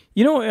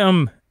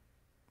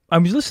 I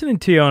was listening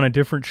to you on a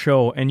different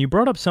show, and you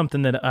brought up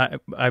something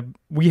that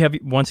we have,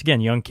 once again,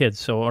 young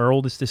kids. So our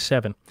oldest is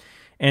 7.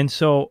 And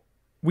so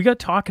we got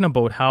talking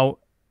about how,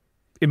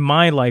 in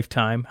my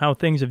lifetime, how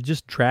things have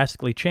just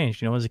drastically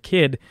changed. As a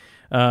kid,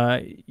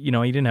 you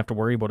didn't have to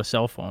worry about a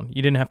cell phone.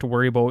 You didn't have to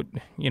worry about,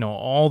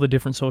 all the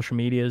different social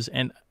medias.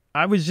 And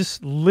I was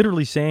just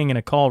literally saying in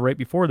a call right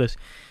before this,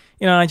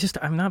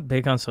 I'm not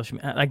big on social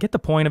media. I get the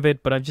point of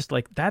it, but I'm just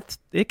like,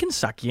 it can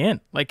suck you in.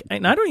 Like,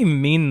 and I don't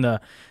even mean the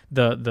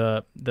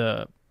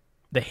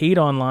hate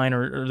online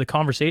or the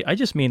conversation. I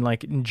just mean,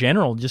 like, in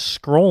general,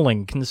 just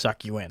scrolling can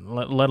suck you in,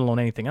 let alone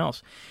anything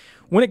else.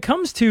 When it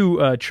comes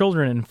to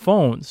children and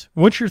phones,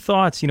 what's your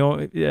thoughts?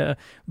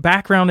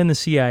 Background in the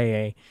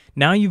CIA.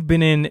 Now you've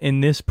been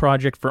in this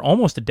project for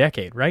almost a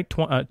decade, right?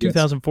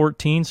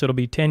 2014, so it'll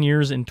be 10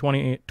 years in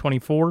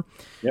 2024.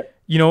 Yep.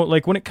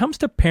 Like, when it comes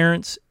to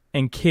parents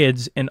and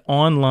kids and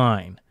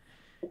online,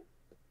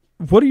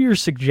 what are your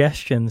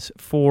suggestions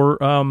for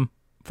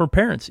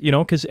parents?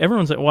 Because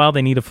everyone's like, well,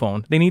 they need a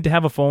phone. They need to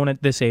have a phone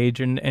at this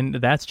age, and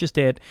that's just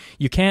it.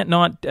 You can't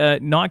not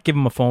give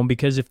them a phone,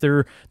 because if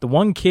they're the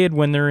one kid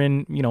when they're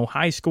in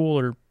high school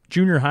or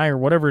junior high or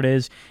whatever it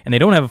is, and they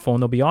don't have a phone,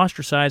 they'll be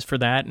ostracized for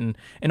that, and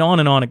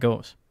on it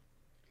goes.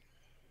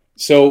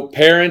 So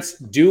parents,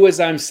 do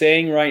as I'm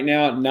saying right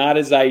now, not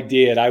as I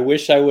did. I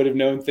wish I would have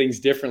known things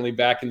differently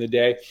back in the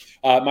day.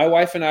 My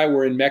wife and I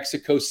were in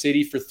Mexico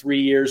City for 3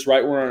 years,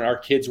 right when our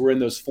kids were in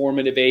those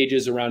formative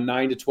ages, around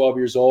 9 to 12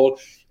 years old.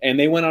 And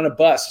they went on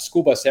a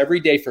school bus every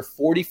day for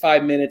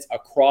 45 minutes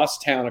across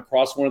town,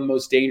 across one of the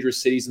most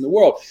dangerous cities in the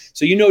world.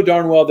 So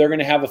darn well they're going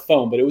to have a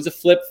phone, but it was a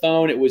flip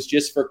phone. It was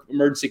just for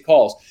emergency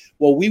calls.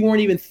 Well, we weren't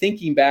even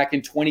thinking back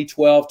in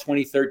 2012,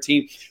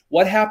 2013,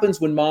 what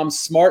happens when mom's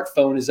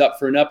smartphone is up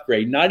for an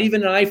upgrade? Not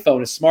even an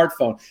iPhone, a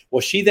smartphone.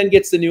 Well, she then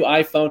gets the new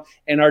iPhone,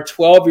 and our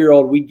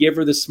 12-year-old, we give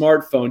her the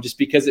smartphone just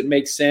because it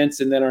makes sense,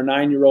 and then our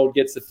 9-year-old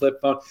gets the flip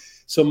phone.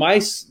 So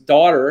my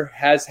daughter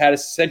has had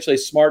essentially a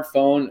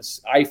smartphone,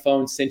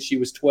 iPhone, since she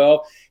was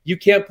 12. You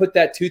can't put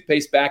that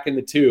toothpaste back in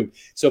the tube.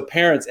 So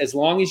parents, as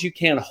long as you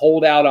can,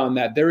 hold out on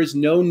that. There is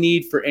no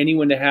need for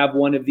anyone to have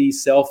one of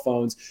these cell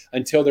phones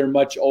until they're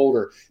much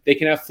older. They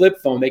can have flip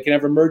phone. They can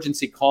have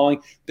emergency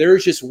calling.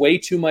 There's just way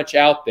too much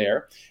out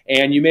there.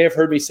 And you may have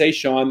heard me say,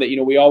 Sean, that,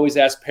 we always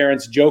ask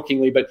parents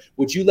jokingly, but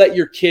would you let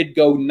your kid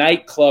go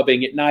night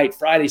clubbing at night,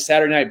 Friday,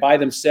 Saturday night by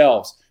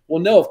themselves?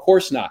 Well, no, of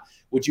course not.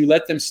 Would you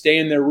let them stay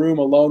in their room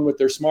alone with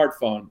their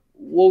smartphone?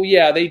 Well,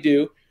 yeah, they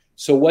do.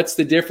 So what's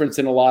the difference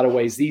in a lot of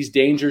ways? These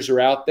dangers are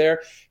out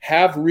there.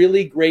 Have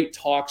really great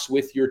talks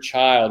with your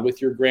child,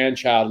 with your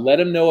grandchild. Let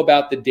them know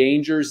about the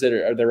dangers that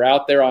are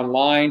out there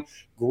online,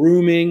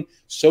 grooming,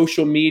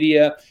 social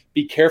media.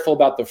 Be careful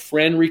about the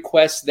friend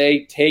requests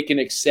they take and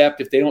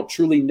accept. If they don't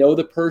truly know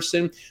the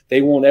person,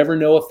 they won't ever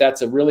know if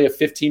that's really a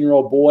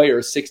 15-year-old boy or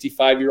a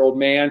 65-year-old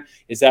man.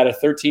 Is that a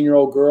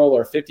 13-year-old girl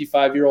or a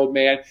 55-year-old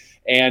man?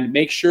 And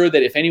make sure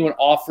that if anyone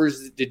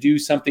offers to do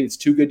something that's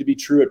too good to be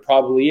true, it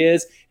probably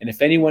is. And if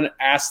anyone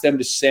asks them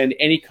to send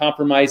any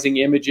compromising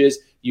images,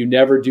 you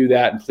never do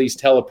that. And please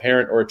tell a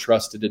parent or a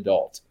trusted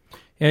adult.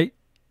 Yeah,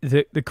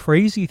 the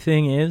crazy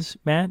thing is,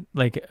 Matt,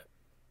 like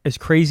as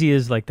crazy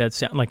as like that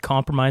sound, like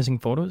compromising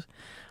photos,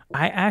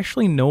 I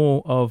actually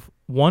know of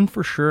one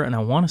for sure, and I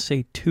want to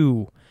say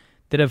two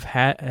that have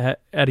had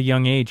at a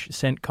young age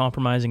sent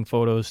compromising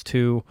photos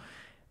to,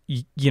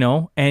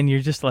 and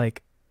you're just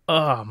like,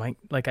 oh my,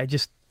 like I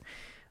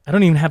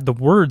don't even have the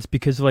words,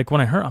 because like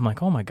when I heard, I'm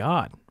like, oh my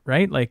God,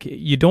 right? Like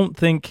you don't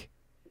think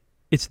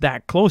it's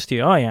that close to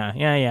you. Oh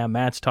yeah.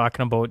 Matt's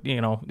talking about,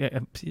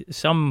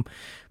 some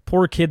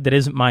poor kid that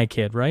isn't my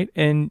kid, right?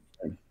 And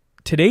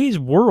today's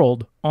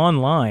world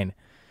online,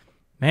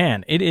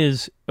 man, it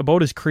is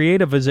about as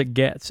creative as it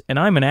gets. And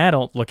I'm an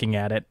adult looking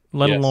at it,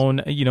 let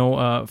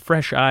alone,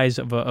 fresh eyes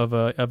of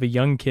a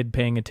young kid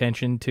paying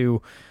attention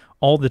to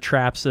all the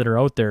traps that are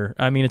out there.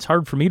 I mean, it's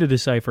hard for me to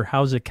decipher.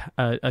 How's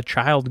a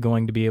child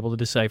going to be able to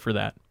decipher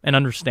that and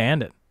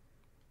understand it?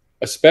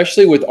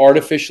 Especially with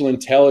artificial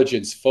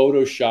intelligence,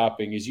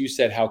 photoshopping, as you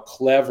said, how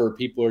clever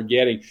people are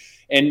getting.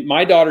 And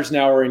my daughters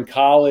now are in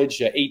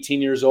college,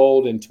 18 years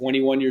old and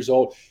 21 years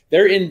old.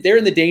 They're in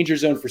the danger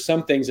zone for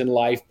some things in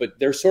life, but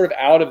they're sort of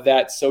out of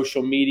that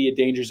social media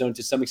danger zone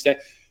to some extent.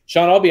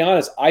 Sean, I'll be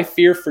honest, I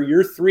fear for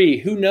your three.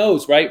 Who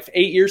knows, right?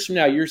 8 years from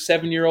now, your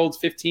 7-year-olds,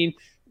 15,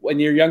 when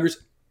you're younger,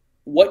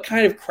 what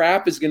kind of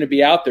crap is going to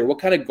be out there? What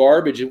kind of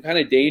garbage, what kind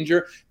of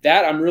danger?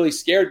 That I'm really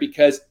scared,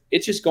 because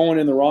it's just going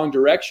in the wrong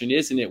direction,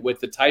 isn't it?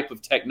 With the type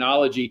of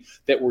technology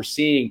that we're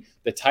seeing,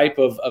 the type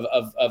of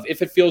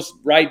if it feels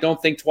right,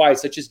 don't think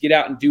twice. Let's just get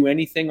out and do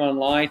anything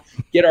online.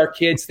 Get our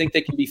kids think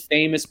they can be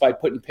famous by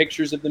putting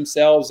pictures of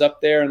themselves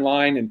up there in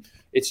line. And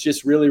it's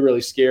just really,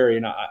 really scary.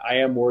 And I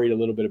am worried a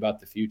little bit about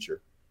the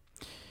future.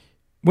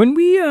 When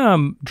we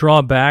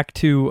draw back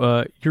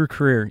to your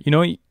career,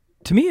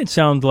 to me, it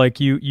sounds like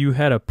you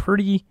had a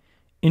pretty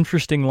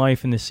interesting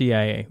life in the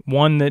CIA.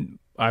 One that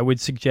I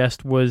would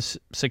suggest was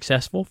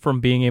successful,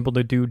 from being able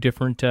to do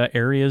different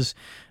areas,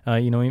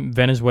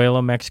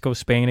 Venezuela, Mexico,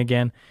 Spain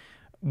again.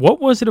 What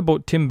was it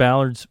about Tim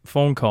Ballard's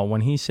phone call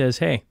when he says,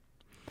 hey,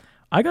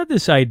 I got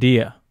this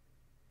idea.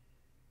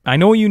 I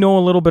know you know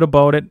a little bit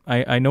about it.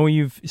 I know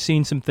you've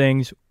seen some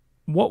things.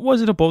 What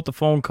was it about the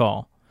phone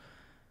call?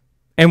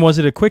 And was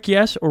it a quick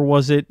yes, or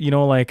was it,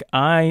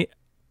 I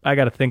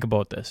got to think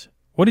about this?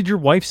 What did your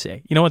wife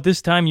say? At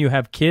this time you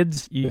have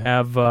kids, you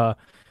have,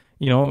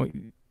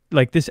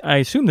 like this. I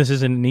assume this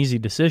isn't an easy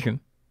decision.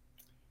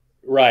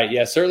 Right.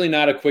 Yeah, certainly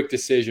not a quick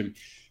decision.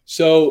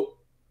 So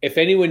if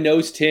anyone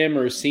knows Tim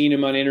or has seen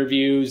him on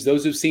interviews,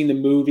 those who've seen the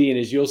movie, and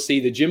as you'll see,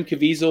 the Jim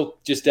Caviezel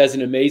just does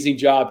an amazing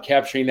job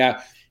capturing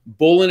that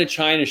bull in a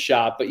china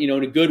shop, but, in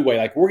a good way.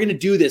 Like, we're going to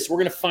do this. We're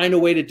going to find a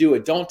way to do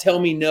it. Don't tell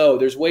me no.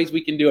 There's ways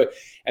we can do it.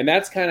 And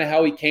that's kind of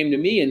how he came to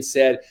me and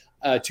said,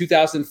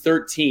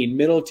 2013,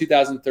 middle of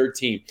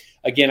 2013.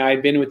 Again, I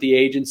had been with the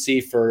agency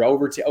for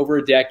over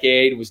a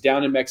decade, was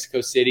down in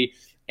Mexico City.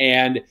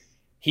 And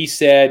he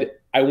said,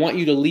 I want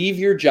you to leave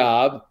your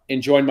job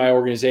and join my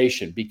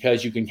organization,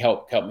 because you can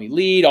help me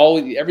lead.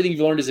 Everything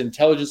you've learned as an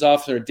intelligence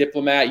officer, a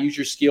diplomat, use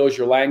your skills,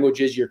 your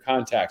languages, your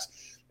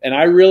contacts. And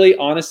I really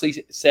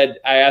honestly said,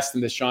 I asked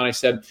him this, Sean, I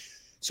said,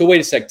 so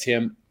wait a sec,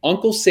 Tim.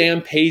 Uncle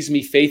Sam pays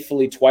me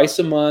faithfully twice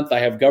a month. I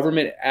have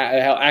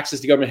access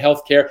to government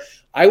health care.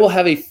 I will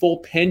have a full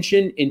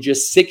pension in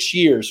just 6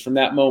 years from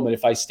that moment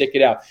if I stick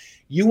it out.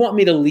 You want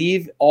me to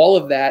leave all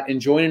of that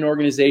and join an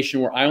organization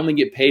where I only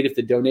get paid if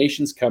the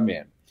donations come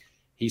in?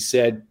 He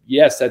said,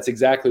 yes, that's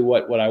exactly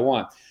what I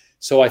want.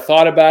 So I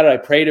thought about it. I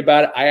prayed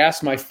about it. I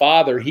asked my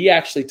father. He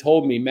actually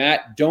told me,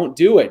 Matt, don't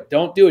do it.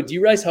 Don't do it. Do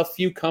you realize how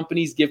few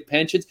companies give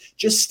pensions?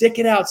 Just stick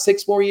it out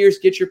 6 more years,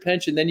 get your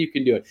pension, then you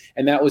can do it.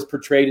 And that was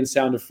portrayed in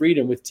Sound of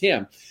Freedom with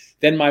Tim.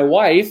 Then my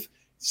wife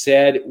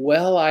said,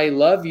 well, I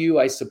love you.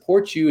 I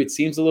support you. It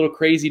seems a little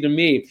crazy to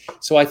me.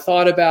 So I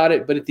thought about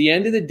it. But at the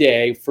end of the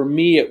day, for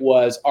me, it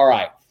was, all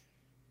right,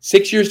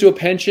 6 years to a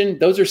pension.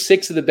 Those are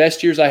 6 of the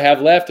best years I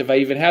have left. If I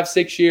even have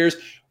 6 years,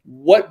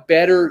 what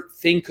better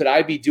thing could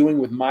I be doing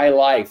with my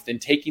life than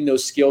taking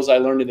those skills I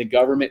learned in the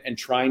government and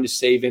trying to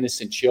save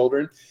innocent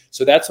children?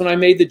 So that's when I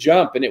made the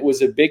jump. And it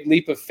was a big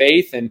leap of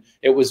faith. And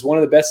it was one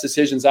of the best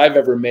decisions I've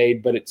ever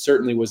made, but it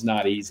certainly was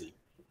not easy.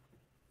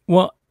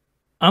 Well,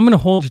 I'm going to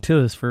hold you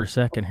to this for a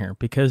second here,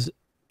 because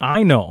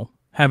I know,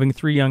 having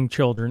 3 young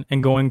children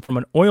and going from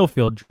an oil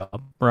field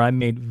job where I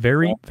made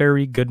very,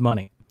 very good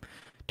money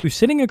to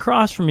sitting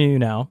across from you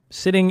now,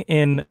 sitting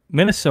in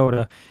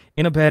Minnesota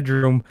in a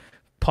bedroom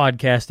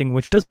podcasting,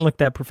 which doesn't look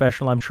that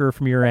professional, I'm sure,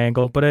 from your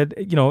angle, but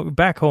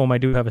back home I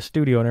do have a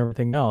studio and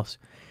everything else.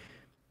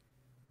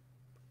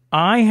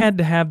 I had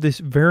to have this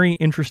very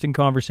interesting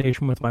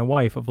conversation with my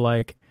wife of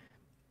like,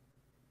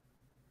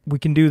 we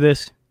can do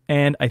this,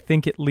 and I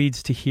think it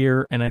leads to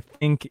here, and I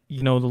think,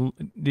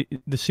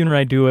 the sooner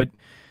I do it,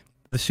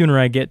 the sooner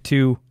I get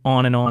to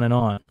on and on and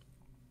on.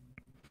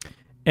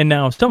 And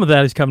now some of that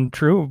has come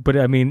true, but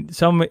I mean,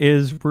 some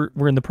is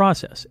we're in the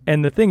process.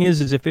 And the thing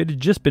is if it had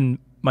just been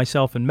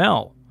myself and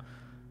Mel,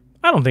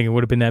 I don't think it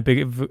would have been that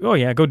big. Oh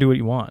yeah, go do what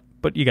you want.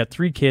 But you got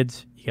 3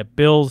 kids, you got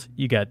bills,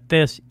 you got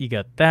this, you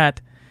got that.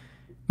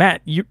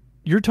 Matt,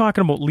 you're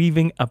talking about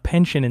leaving a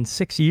pension in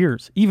 6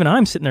 years. Even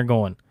I'm sitting there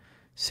going,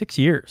 6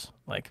 years,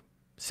 like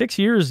 6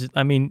 years.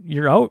 I mean,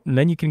 you're out, and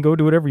then you can go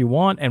do whatever you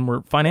want, and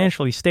we're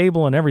financially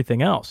stable and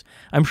everything else.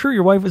 I'm sure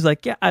your wife was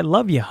like, "Yeah, I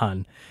love you,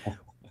 hon,"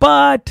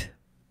 but.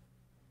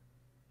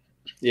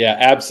 Yeah,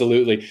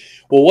 absolutely.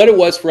 Well, what it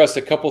was for us,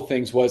 a couple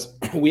things was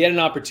we had an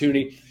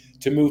opportunity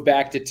to move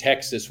back to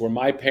Texas, where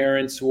my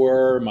parents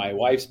were, my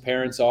wife's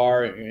parents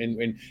are, and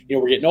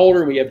we're getting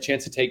older. We have a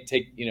chance to take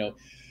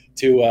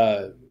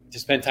to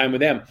spend time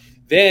with them.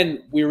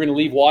 Then we were going to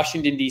leave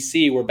Washington,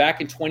 D.C., where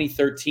back in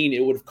 2013,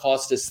 it would have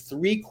cost us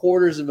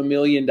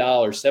 $750,000,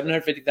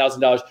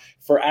 $750,000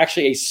 for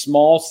actually a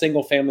small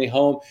single-family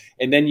home.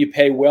 And then you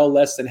pay well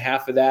less than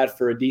half of that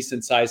for a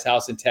decent-sized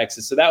house in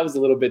Texas. So that was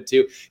a little bit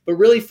too. But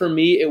really for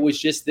me, it was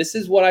just, this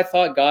is what I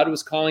thought God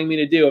was calling me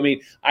to do. I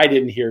mean, I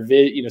didn't hear,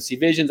 see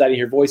visions. I didn't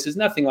hear voices,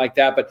 nothing like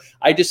that. But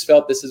I just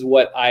felt this is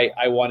what I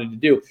wanted to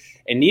do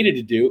and needed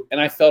to do. And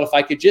I felt if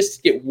I could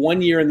just get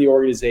 1 year in the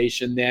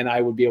organization, then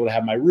I would be able to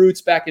have my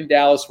roots back in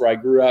Dallas, where I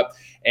grew up.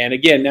 And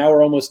again, now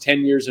we're almost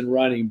 10 years in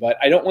running, but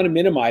I don't want to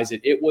minimize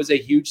it. It was a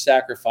huge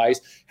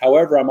sacrifice.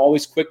 However, I'm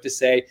always quick to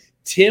say,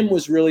 Tim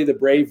was really the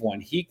brave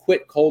one. He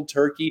quit cold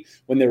turkey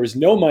when there was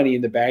no money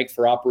in the bank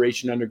for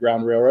Operation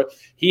Underground Railroad.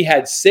 He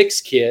had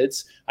 6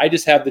 kids. I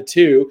just have the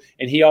 2.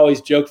 And he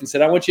always joked and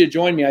said, "I want you to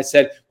join me." I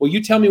said, "Well,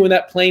 you tell me when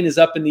that plane is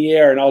up in the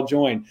air and I'll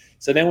join."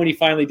 So then when he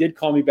finally did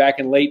call me back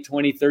in late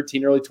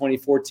 2013, early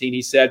 2014,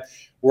 he said,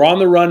 "We're on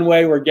the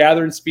runway. We're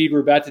gathering speed. We're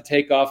about to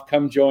take off.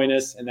 Come join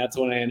us." And that's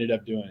when I ended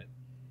up doing it.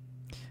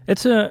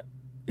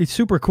 It's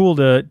super cool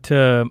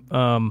to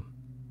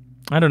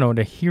I don't know,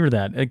 to hear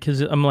that,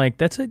 because I'm like,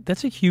 that's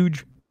a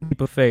huge leap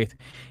of faith.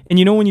 And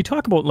when you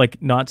talk about like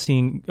not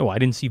seeing, I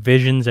didn't see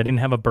visions, I didn't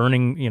have a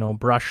burning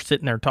brush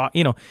sitting there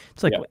talking,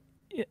 it's like,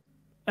 yeah.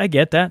 I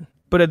get that,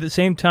 but at the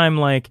same time,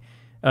 like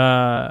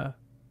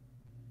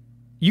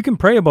you can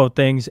pray about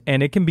things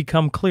and it can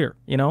become clear,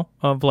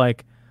 of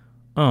like,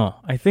 oh,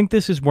 I think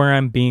this is where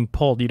I'm being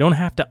pulled. You don't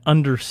have to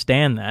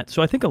understand that.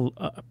 So I think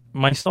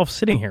myself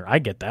sitting here, I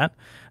get that.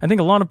 I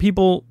think a lot of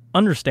people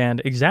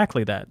understand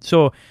exactly that.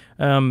 So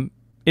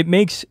it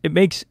makes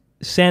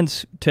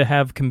sense to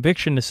have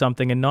conviction to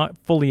something and not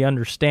fully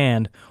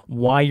understand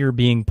why you're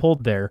being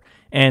pulled there.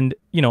 And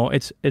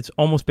it's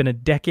almost been a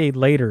decade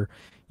later.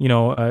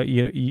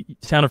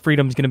 Sound of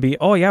Freedom is going to be,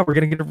 oh yeah, we're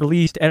going to get it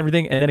released,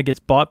 everything, and then it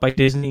gets bought by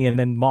Disney and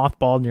then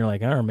mothballed, and you're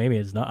like, oh, maybe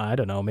it's not. I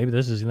don't know. Maybe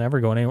this is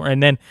never going anywhere.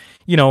 And then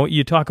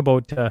you talk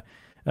about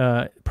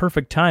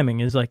perfect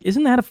timing. Is like,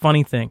 isn't that a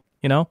funny thing?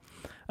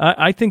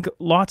 I think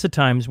lots of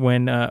times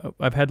when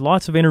I've had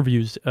lots of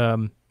interviews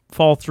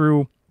fall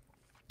through,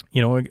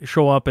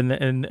 show up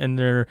and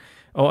they're,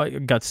 oh, I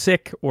got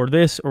sick or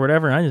this or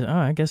whatever. And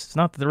I guess it's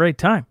not the right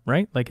time,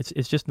 right? Like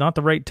it's just not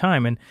the right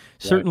time. And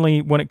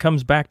certainly when it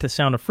comes back to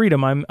Sound of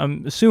Freedom,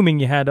 I'm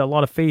assuming you had a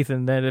lot of faith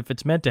in that if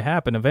it's meant to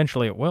happen,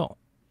 eventually it will.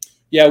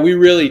 Yeah, we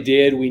really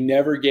did. We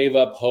never gave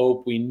up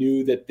hope. We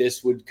knew that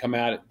this would come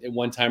out at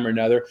one time or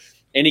another.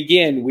 And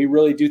again, we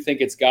really do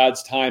think it's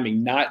God's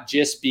timing, not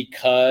just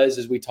because,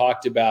 as we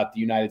talked about, the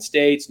United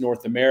States,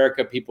 North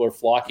America, people are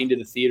flocking to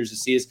the theaters to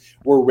see us.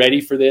 We're ready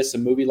for this, a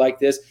movie like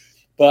this.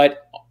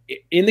 But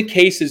in the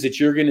cases that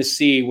you're going to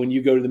see when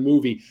you go to the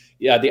movie,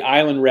 the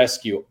Island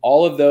Rescue,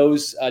 all of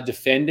those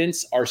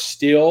defendants are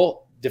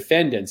still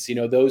defendants.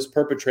 Those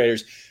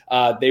perpetrators,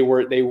 they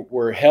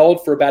were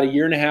held for about 1.5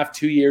 years,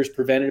 2 years,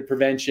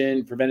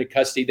 preventive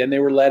custody. Then they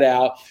were let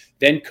out.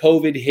 Then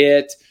COVID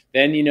hit.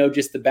 Then,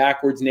 just the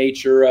backwards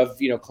nature of,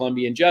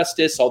 Colombian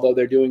justice, although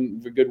they're doing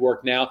good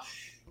work now.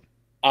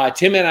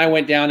 Tim and I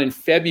went down in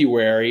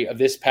February of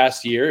this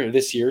year,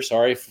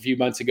 a few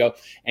months ago,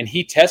 and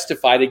he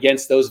testified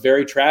against those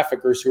very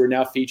traffickers who are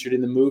now featured in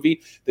the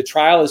movie. The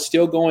trial is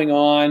still going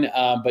on,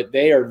 but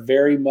they are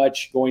very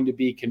much going to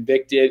be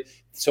convicted.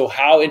 So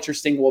how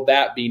interesting will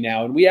that be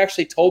now? And we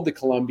actually told the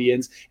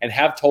Colombians and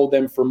have told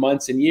them for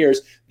months and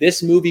years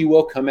this movie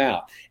will come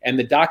out. And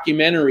the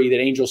documentary that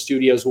Angel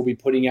Studios will be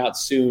putting out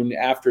soon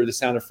after The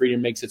Sound of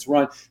Freedom makes its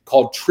run,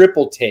 called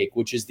Triple Take,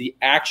 which is the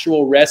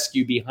actual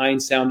rescue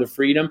behind Sound of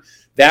Freedom,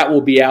 that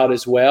will be out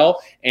as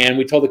well. And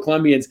we told the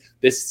Colombians,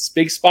 this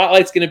big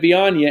spotlight's going to be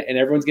on you, and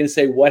everyone's going to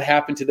say, what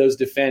happened to those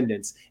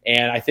defendants?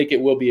 And I think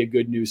it will be a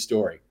good news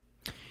story.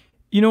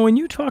 You know, when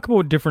you talk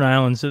about different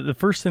islands, the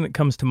first thing that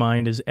comes to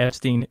mind is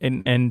Epstein,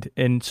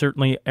 and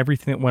certainly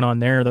everything that went on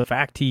there. The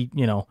fact he,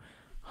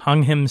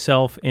 hung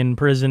himself in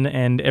prison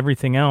and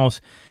everything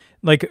else.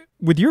 Like,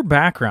 with your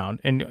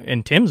background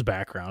and Tim's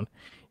background,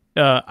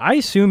 I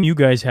assume you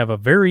guys have a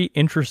very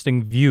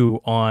interesting view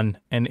on,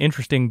 and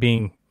interesting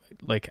being,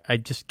 like, I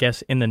just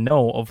guess in the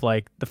know of,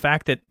 like, the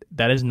fact that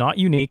that is not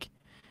unique.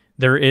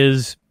 There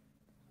is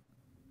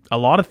a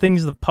lot of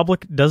things the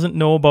public doesn't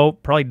know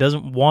about, probably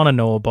doesn't want to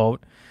know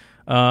about,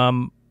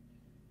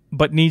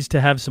 but needs to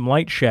have some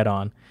light shed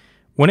on.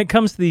 When it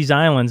comes to these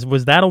islands,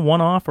 was that a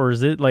one-off, or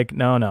is it like,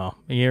 no,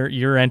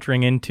 you're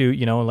entering into,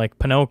 like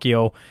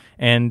Pinocchio,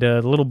 and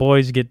the little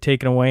boys get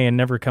taken away and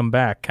never come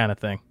back kind of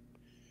thing?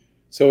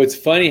 So it's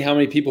funny how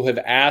many people have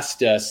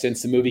asked us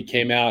since the movie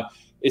came out,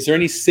 is there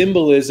any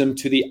symbolism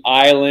to the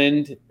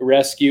island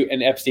rescue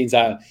and Epstein's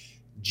Island?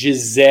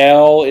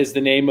 Giselle is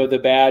the name of the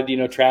bad,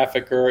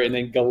 trafficker, and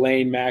then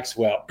Ghislaine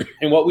Maxwell.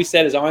 And what we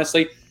said is,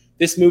 honestly,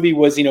 this movie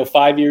was,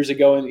 5 years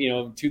ago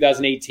in,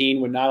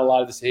 2018, when not a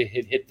lot of this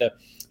hit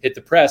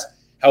the press.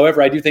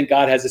 However, I do think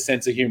God has a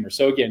sense of humor.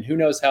 So again, who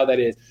knows how that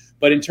is?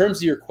 But in terms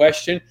of your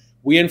question,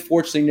 we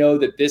unfortunately know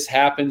that this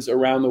happens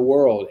around the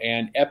world,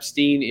 and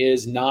Epstein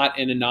is not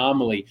an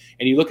anomaly.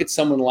 And you look at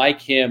someone like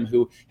him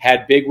who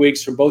had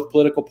bigwigs from both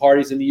political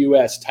parties in the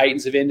U.S.,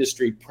 titans of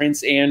industry,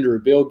 Prince Andrew,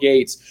 Bill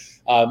Gates.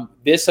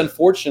 This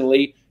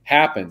unfortunately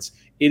happens.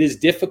 It is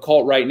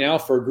difficult right now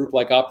for a group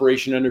like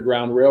Operation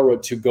Underground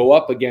Railroad to go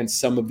up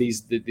against some of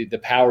these the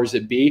powers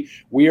that be.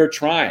 We are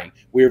trying.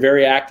 We are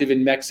very active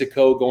in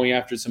Mexico, going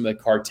after some of the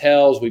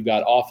cartels. We've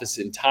got offices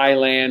in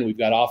Thailand. We've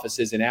got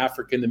offices in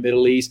Africa and the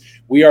Middle East.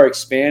 We are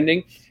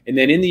expanding. And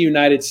then in the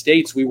United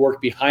States, we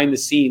work behind the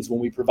scenes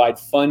when we provide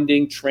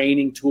funding,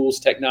 training, tools,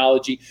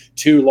 technology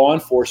to law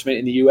enforcement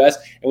in the U.S.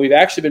 And we've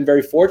actually been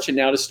very fortunate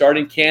now to start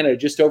in Canada,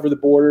 just over the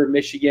border,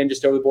 Michigan,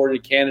 just over the border to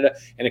Canada,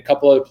 and a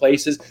couple other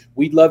places.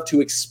 We'd love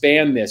to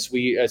expand this.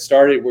 We're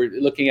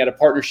looking at a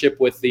partnership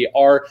with the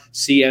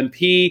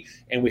RCMP,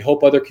 and we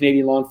hope other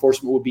Canadian law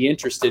enforcement will be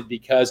interested,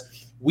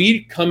 because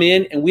we come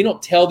in and we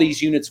don't tell these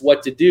units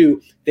what to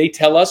do. They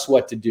tell us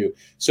what to do.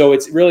 So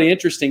it's really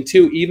interesting,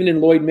 too. Even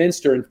in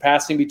Lloydminster and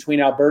passing between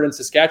Alberta and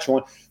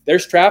Saskatchewan,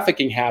 there's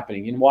trafficking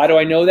happening. And why do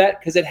I know that?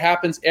 Because it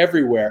happens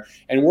everywhere.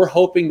 And we're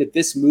hoping that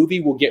this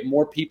movie will get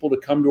more people to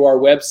come to our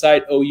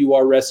website,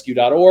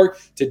 OURrescue.org,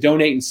 to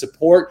donate and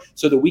support,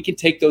 so that we can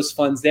take those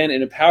funds then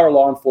and empower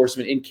law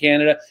enforcement in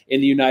Canada,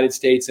 in the United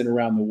States, and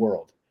around the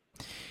world.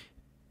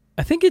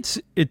 I think it's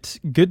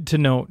good to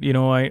note,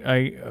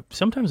 I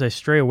sometimes I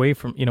stray away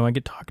from, I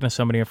get talking to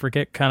somebody, I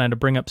forget kind of to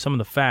bring up some of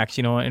the facts,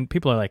 and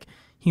people are like,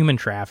 human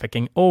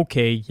trafficking.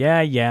 Okay.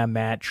 Yeah,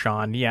 Matt,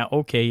 Sean. Yeah.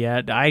 Okay.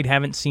 Yeah. I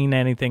haven't seen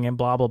anything, and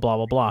blah, blah,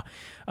 blah, blah,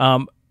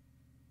 blah.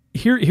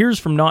 Here's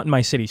from Not in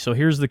My City. So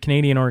here's the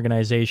Canadian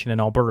organization in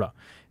Alberta.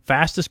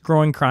 Fastest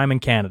growing crime in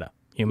Canada,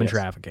 human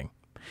trafficking.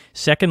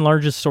 Second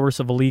largest source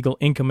of illegal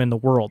income in the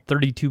world,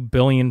 $32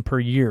 billion per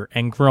year,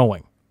 and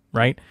growing.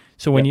 Right.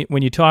 So when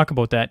you talk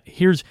about that,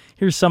 here's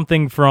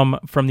something from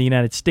the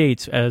United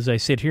States. As I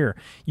sit here,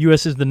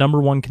 U.S. is the number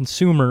one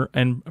consumer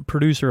and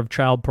producer of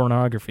child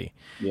pornography.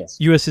 Yes.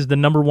 U.S. is the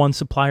number one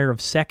supplier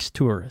of sex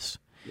tourists.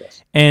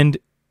 Yes. And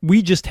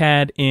we just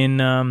had in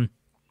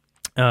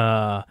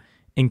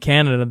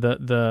Canada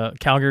the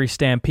Calgary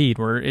Stampede,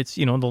 where it's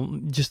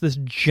just this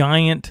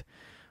giant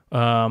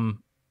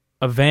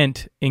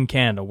event in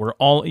Canada where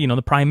all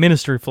the Prime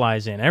Minister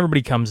flies in,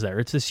 everybody comes there.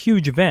 It's this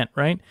huge event,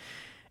 right?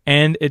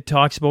 And it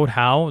talks about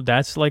how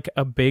that's like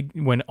a big,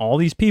 when all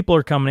these people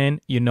are coming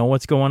in, you know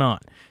what's going on.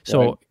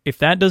 So if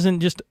that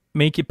doesn't just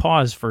make you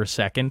pause for a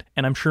second,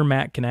 and I'm sure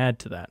Matt can add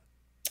to that.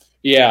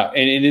 Yeah,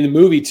 and in the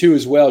movie too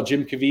as well,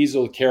 Jim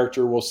Caviezel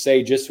character will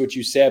say just what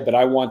you said, but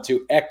I want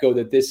to echo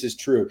that this is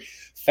true.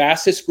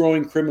 Fastest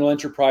growing criminal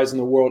enterprise in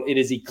the world. It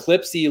has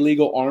eclipsed the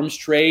illegal arms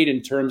trade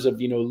in terms of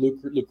being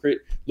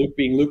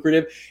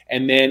lucrative,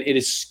 and then it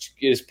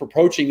is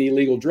approaching the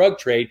illegal drug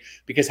trade,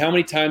 because how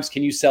many times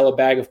can you sell a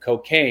bag of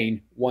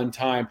cocaine one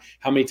time?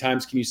 How many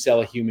times can you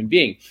sell a human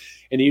being?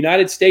 In the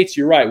United States,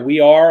 you're right. We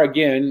are,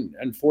 again,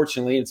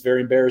 unfortunately, it's very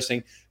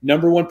embarrassing,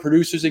 number one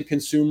producers and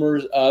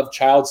consumers of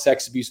child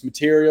sex abuse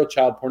material,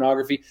 child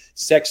pornography,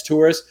 sex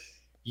tourists.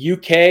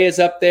 UK is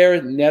up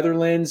there,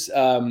 Netherlands,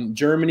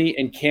 Germany,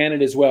 and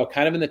Canada as well,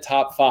 kind of in the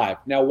top 5.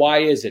 Now, why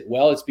is it?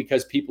 Well, it's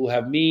because people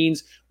have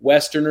means,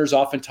 Westerners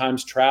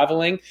oftentimes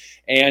traveling,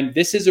 and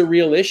this is a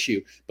real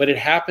issue. But it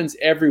happens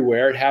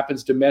everywhere. It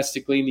happens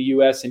domestically in the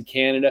U.S. and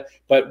Canada.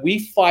 But we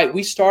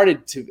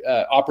started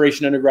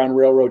Operation Underground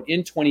Railroad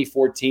in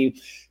 2014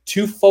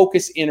 to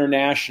focus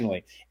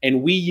internationally.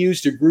 And we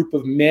used a group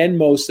of men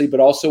mostly, but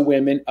also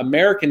women,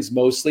 Americans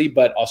mostly,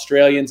 but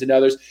Australians and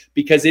others,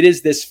 because it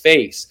is this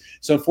face.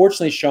 So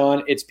unfortunately,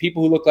 Sean, it's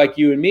people who look like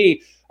you and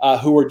me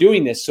who are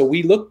doing this. So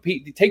we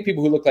take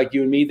people who look like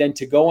you and me then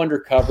to go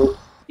undercover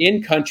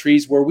in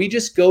countries where we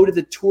just go to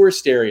the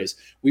tourist areas.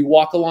 We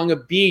walk along a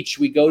beach,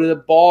 we go to the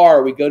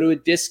bar, we go to a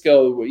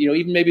disco,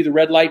 even maybe the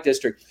red light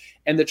district.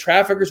 And the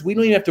traffickers, we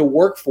don't even have to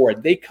work for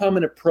it. They come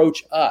and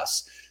approach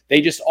us. They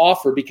just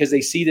offer because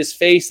they see this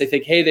face. They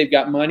think, hey, they've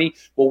got money.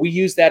 Well, we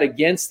use that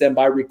against them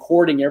by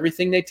recording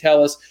everything they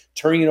tell us,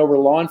 turning it over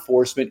to law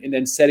enforcement, and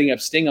then setting up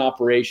sting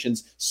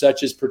operations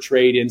such as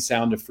portrayed in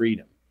Sound of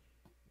Freedom.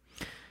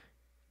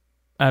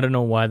 I don't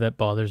know why that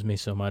bothers me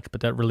so much,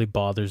 but that really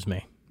bothers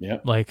me. Yeah.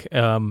 Like,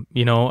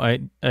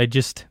 I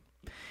just,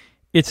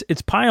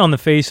 it's pie on the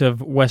face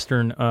of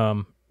Western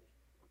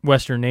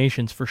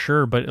nations for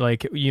sure. But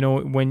like,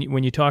 when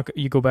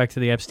you go back to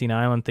the Epstein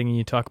Island thing and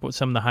you talk about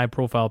some of the high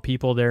profile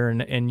people there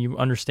and you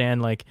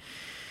understand like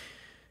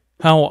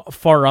how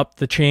far up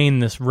the chain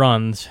this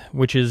runs,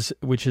 which is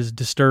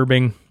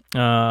disturbing.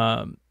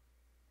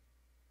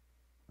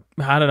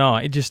 I don't know.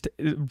 It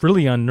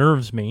really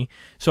unnerves me.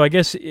 So I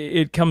guess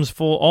it comes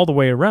all the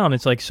way around.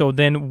 It's like, so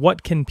then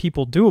what can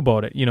people do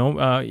about it?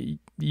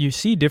 You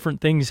see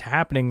different things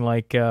happening.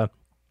 Like,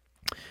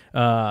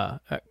 I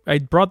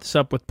brought this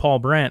up with Paul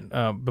Brandt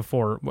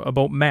before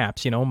about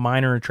MAPS,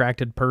 minor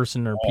attracted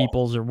person or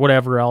peoples or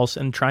whatever else,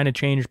 and trying to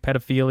change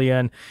pedophilia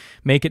and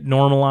make it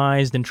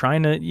normalized and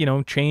trying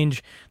to,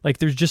 change. Like,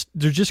 there's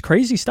just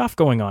crazy stuff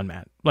going on,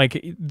 Matt.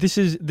 Like, this.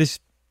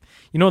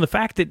 The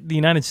fact that the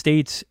United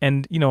States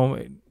and,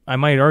 I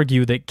might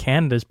argue that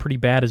Canada is pretty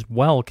bad as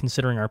well,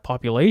 considering our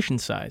population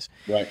size.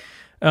 Right.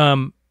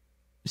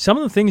 Some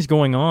of the things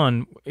going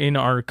on in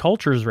our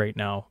cultures right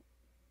now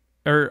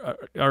are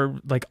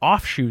like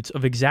offshoots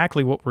of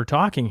exactly what we're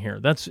talking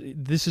here.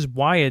 This is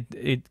why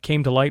it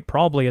came to light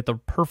probably at the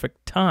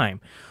perfect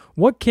time.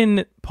 What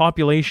can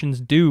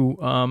populations do,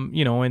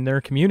 in their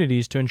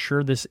communities to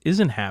ensure this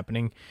isn't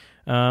happening,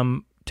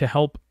 to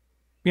help,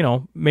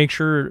 make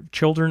sure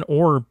children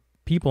or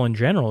people in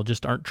general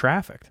just aren't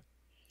trafficked?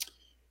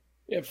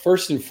 Yeah,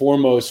 first and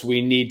foremost,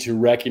 we need to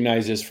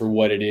recognize this for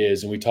what it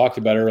is. And we talked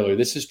about earlier,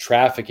 this is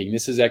trafficking.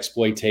 This is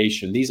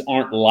exploitation. These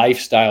aren't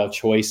lifestyle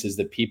choices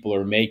that people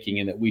are making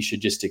and that we should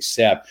just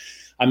accept.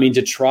 I mean,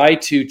 to try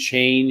to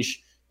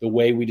change the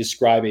way we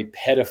describe a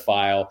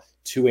pedophile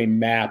to a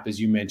MAP,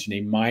 as you mentioned,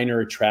 a minor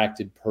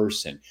attracted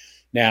person.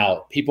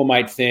 Now, people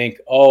might think,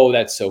 oh,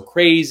 that's so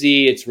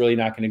crazy. It's really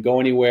not going to go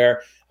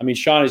anywhere. I mean,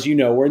 Sean, as you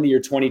know, we're in the year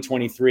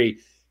 2023.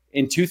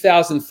 In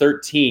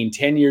 2013,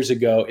 10 years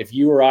ago, if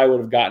you or I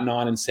would have gotten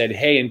on and said,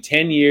 hey, in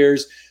 10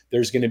 years,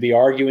 there's going to be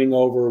arguing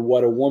over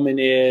what a woman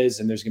is,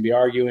 and there's going to be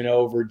arguing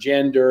over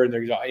gender, and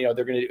they're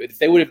going to, if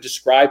they would have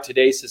described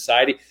today's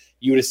society,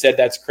 you would have said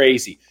that's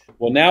crazy.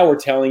 Well, now we're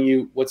telling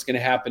you what's going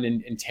to happen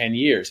in 10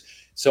 years.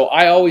 So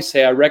I always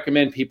say, I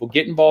recommend people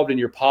get involved in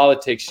your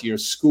politics, your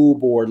school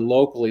board,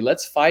 locally.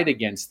 Let's fight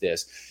against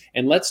this.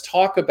 And let's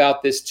talk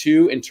about this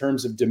too in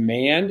terms of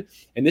demand.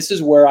 And this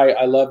is where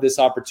I love this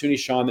opportunity,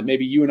 Sean, that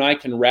maybe you and I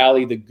can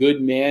rally the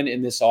good men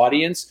in this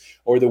audience,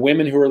 or the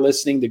women who are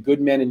listening, the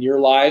good men in your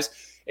lives.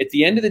 At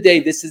the end of the day,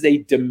 this is a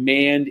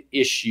demand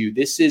issue.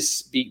 This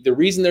is the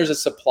reason there's a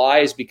supply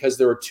is because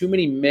there are too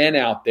many men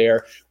out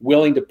there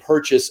willing to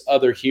purchase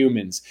other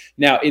humans.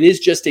 Now, it is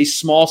just a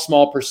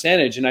small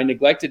percentage. And I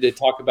neglected to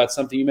talk about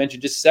something you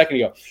mentioned just a second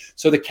ago.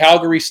 So the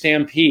Calgary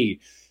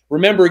Stampede.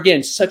 Remember,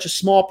 again, such a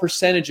small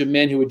percentage of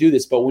men who would do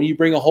this. But when you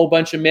bring a whole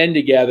bunch of men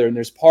together and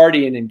there's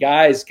partying and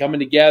guys coming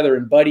together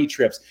and buddy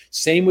trips,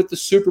 same with the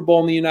Super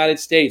Bowl in the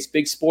United States,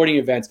 big sporting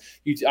events.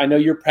 I know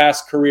your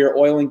past career,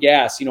 oil and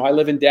gas. I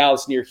live in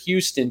Dallas near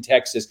Houston,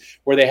 Texas,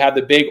 where they have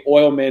the big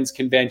oil men's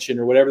convention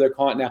or whatever they're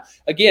calling it now.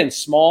 Again,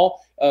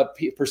 small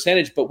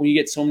percentage, but when you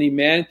get so many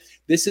men,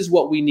 this is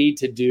what we need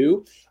to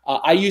do.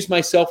 I use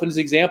myself as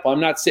an example. I'm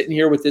not sitting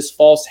here with this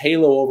false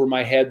halo over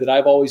my head that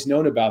I've always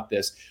known about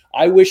this.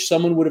 I wish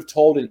someone would have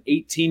told an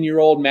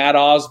 18-year-old Matt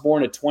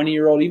Osborne, a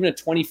 20-year-old, even a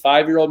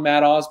 25-year-old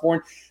Matt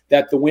Osborne,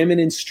 that the women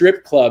in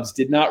strip clubs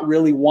did not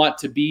really want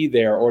to be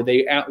there, or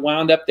they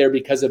wound up there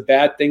because of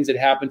bad things that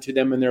happened to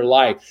them in their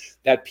life,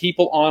 that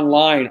people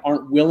online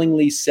aren't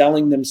willingly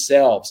selling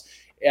themselves.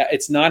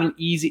 It's not an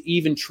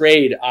even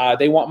trade.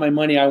 They want my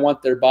money. I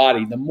want their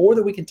body. The more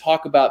that we can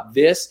talk about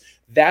this,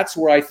 that's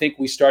where I think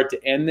we start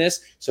to end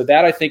this. So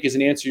that, I think, is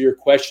an answer to your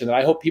question. And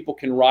I hope people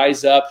can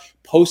rise up,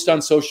 post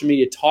on social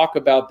media, talk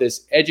about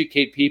this,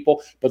 educate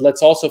people, but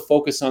let's also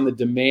focus on the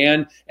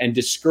demand and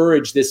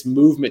discourage this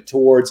movement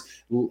towards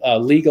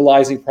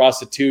legalizing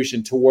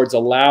prostitution, towards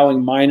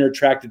allowing minor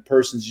attracted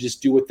persons to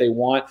just do what they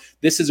want.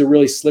 This is a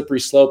really slippery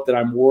slope that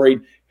I'm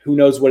worried, who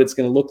knows what it's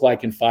going to look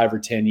like in 5 or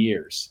 10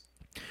 years.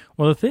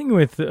 Well, the thing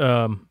with,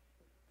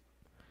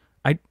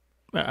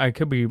 I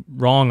could be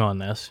wrong on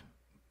this.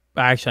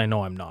 Actually, I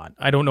know I'm not.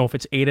 I don't know if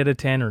it's 8 out of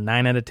 10 or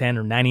 9 out of 10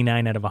 or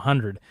 99 out of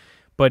 100.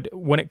 But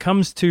when it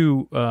comes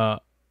to,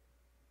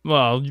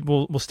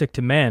 we'll stick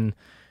to men.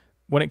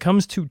 When it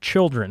comes to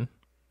children,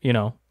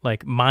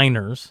 like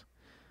minors,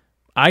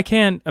 I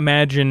can't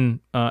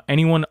imagine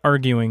anyone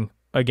arguing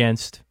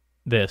against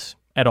this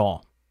at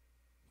all.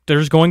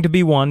 There's going to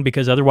be one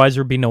because otherwise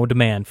there'd be no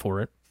demand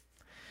for it.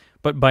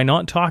 But by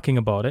not talking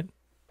about it,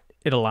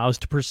 it allows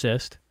to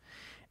persist.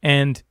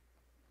 And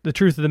the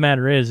truth of the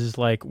matter is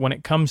like when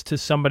it comes to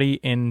somebody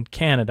in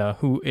Canada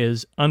who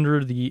is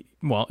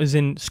is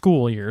in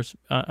school years,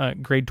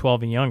 grade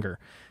 12 and younger,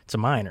 it's a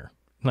minor.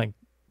 Like,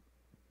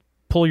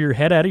 pull your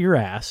head out of your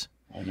ass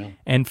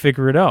and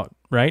figure it out,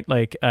 right?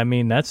 Like, I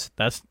mean, that's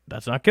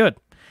not good.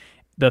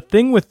 The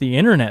thing with the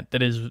internet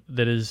that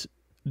is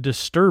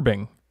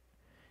disturbing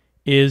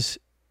is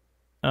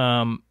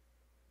the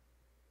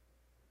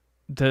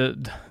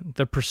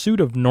pursuit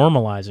of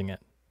normalizing it.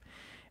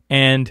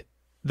 And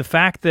the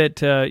fact that,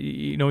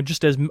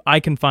 just as I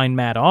can find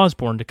Matt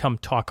Osborne to come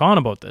talk on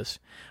about this,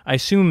 I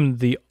assume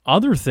the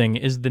other thing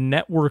is the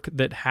network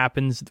that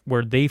happens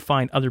where they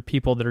find other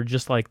people that are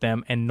just like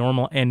them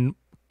and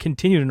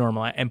continue to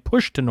normalize and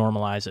push to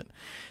normalize it.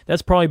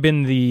 That's probably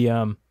been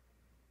the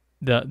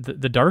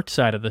dark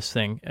side of this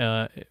thing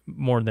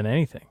more than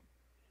anything.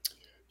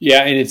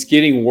 Yeah, and it's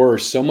getting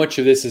worse. So much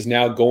of this is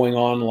now going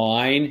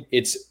online.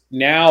 It's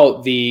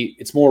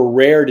more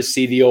rare to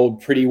see the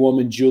old pretty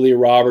woman Julia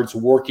Roberts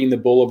working the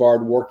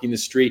boulevard, working the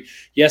street.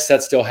 Yes,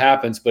 that still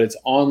happens, but it's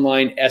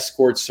online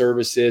escort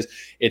services.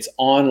 It's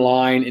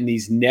online in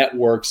these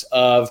networks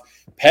of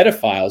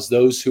pedophiles,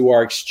 those who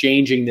are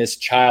exchanging this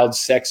child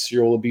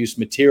sexual abuse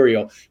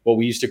material, what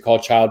we used to call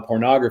child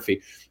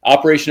pornography.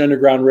 Operation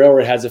Underground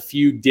Railroad has a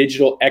few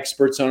digital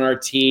experts on our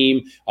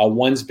team.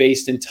 One's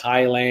based in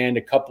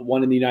Thailand,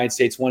 one in the United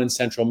States, one in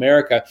Central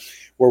America,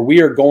 where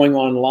we are going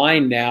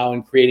online now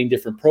and creating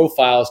different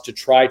profiles to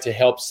try to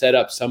help set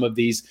up some of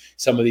these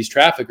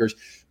traffickers,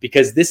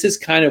 because this is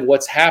kind of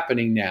what's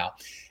happening now.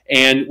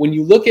 And when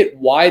you look at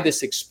why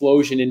this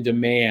explosion in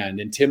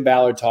demand, and Tim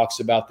Ballard talks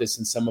about this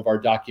in some of our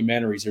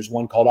documentaries, there's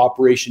one called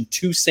Operation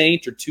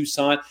Toussaint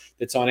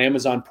that's on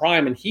Amazon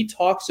Prime, and he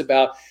talks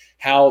about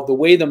how the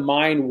way the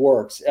mind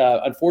works.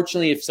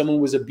 Unfortunately, if someone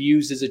was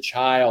abused as a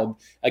child,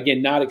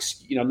 again,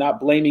 not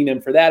blaming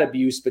them for that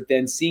abuse, but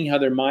then seeing how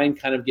their mind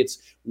kind of gets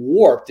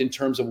warped in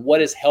terms of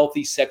what is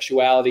healthy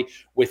sexuality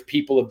with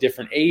people of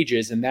different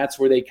ages. And that's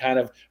where they kind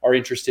of are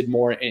interested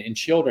more in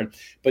children.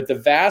 But the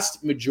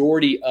vast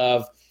majority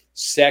of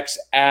sex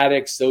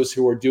addicts, those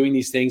who are doing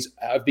these things,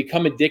 have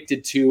become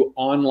addicted to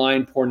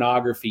online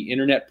pornography,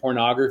 internet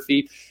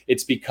pornography.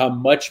 It's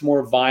become much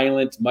more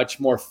violent,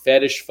 much more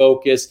fetish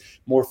focused,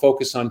 more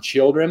focused on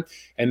children.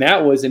 And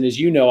as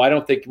you know, I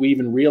don't think we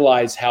even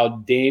realized how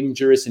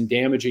dangerous and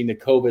damaging the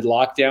COVID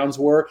lockdowns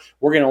were.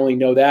 We're going to only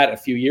know that a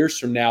few years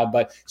from now.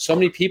 But so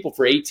many people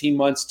for 18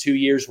 months, 2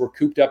 years were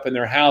cooped up in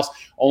their house,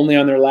 only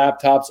on their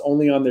laptops,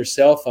 only on their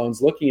cell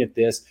phones, looking at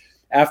this.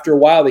 After a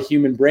while, the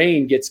human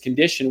brain gets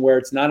conditioned where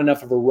it's not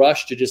enough of a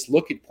rush to just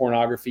look at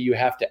pornography. You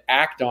have to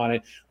act on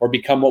it or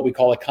become what we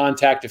call a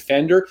contact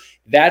offender.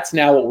 That's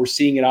now what we're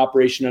seeing at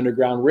Operation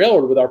Underground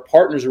Railroad with our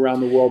partners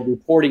around the world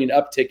reporting an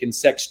uptick in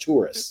sex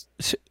tourists.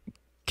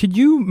 Could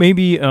you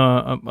maybe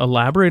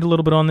elaborate a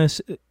little bit on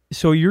this?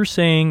 So you're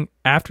saying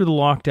after the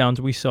lockdowns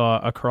we saw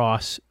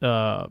across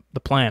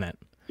the planet,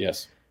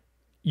 yes,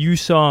 you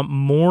saw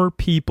more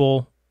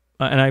people,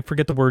 and I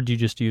forget the word you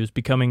just used,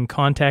 becoming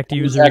contact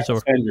users or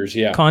offenders,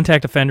 yeah.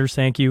 Contact offenders.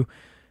 Thank you.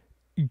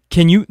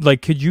 Could you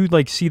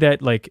see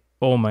that?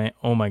 Oh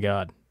my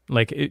God!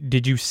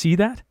 Did you see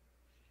that?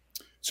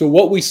 So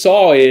what we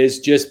saw is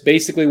just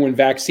basically when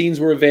vaccines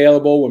were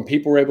available, when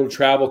people were able to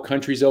travel,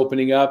 countries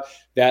opening up,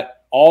 that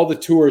all the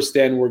tourists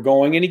then were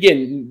going, and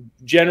again,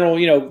 general,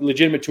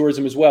 legitimate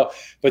tourism as well,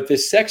 but the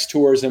sex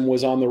tourism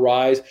was on the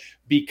rise,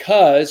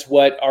 because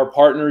what our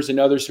partners and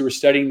others who are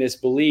studying this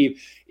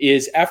believe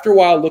is after a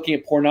while looking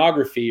at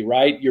pornography,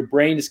 right, your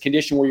brain is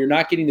conditioned where you're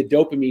not getting the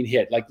dopamine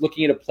hit, like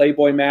looking at a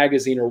Playboy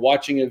magazine or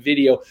watching a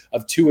video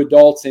of two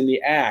adults in the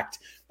act.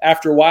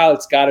 After a while,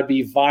 it's got to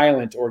be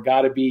violent or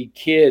got to be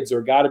kids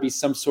or got to be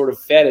some sort of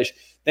fetish.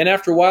 Then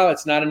after a while,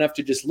 it's not enough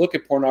to just look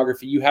at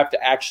pornography. You have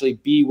to actually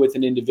be with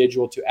an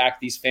individual to act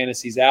these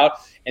fantasies out.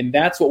 And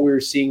that's what we were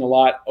seeing a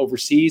lot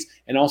overseas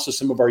and also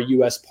some of our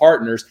U.S.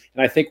 partners.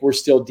 And I think we're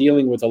still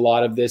dealing with a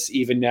lot of this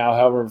even now,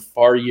 however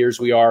far years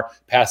we are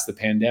past the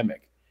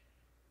pandemic.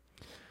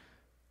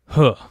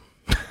 Huh.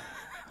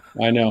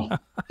 I know.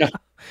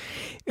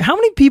 How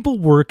many people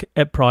work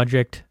at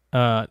Project,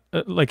 at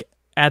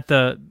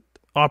the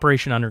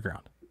Operation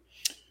Underground?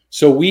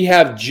 So we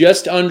have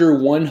just under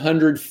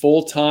 100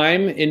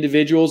 full-time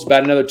individuals,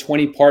 about another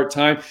 20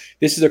 part-time.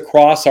 This is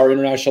across our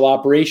international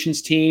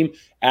operations team,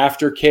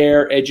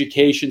 aftercare,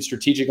 education,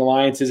 strategic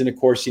alliances, and of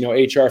course,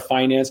 HR,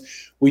 finance.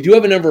 We do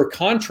have a number of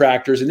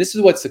contractors, and this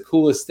is what's the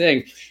coolest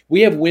thing. We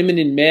have women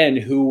and men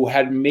who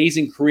had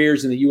amazing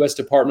careers in the U.S.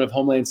 Department of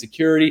Homeland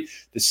Security,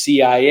 the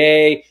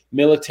CIA,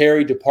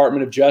 military,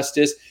 Department of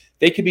Justice.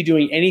 They could be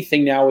doing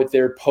anything now with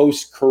their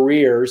post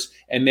careers,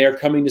 and they're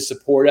coming to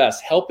support us,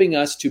 helping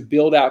us to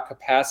build out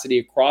capacity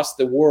across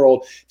the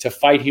world to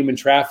fight human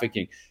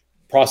trafficking,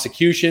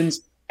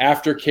 prosecutions,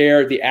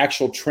 aftercare, the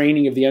actual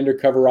training of the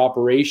undercover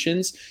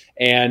operations.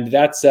 And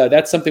that's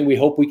something we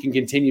hope we can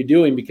continue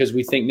doing, because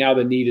we think now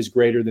the need is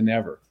greater than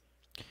ever.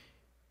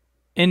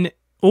 And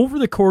over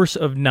the course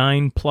of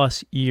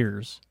 9+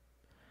 years,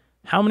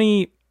 how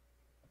many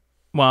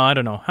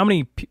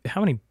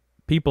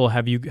people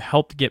have you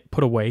helped get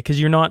put away?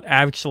 Because you're not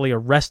actually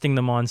arresting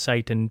them on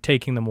site and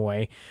taking them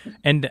away.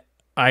 And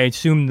I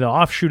assume the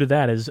offshoot of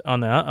that is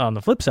on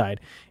the flip side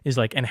is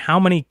like, and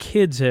how many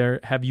kids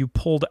have you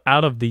pulled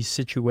out of these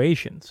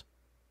situations?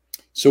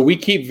 So we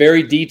keep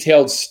very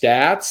detailed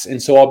stats,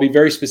 and so I'll be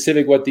very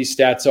specific what these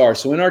stats are.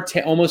 So in our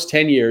almost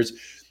 10 years,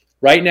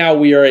 right now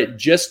we are at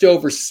just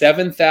over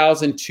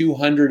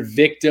 7,200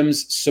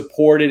 victims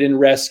supported and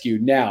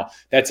rescued. Now,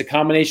 that's a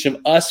combination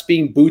of us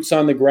being boots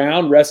on the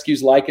ground,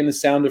 rescues like in The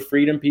Sound of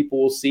Freedom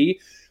people will see,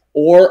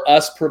 or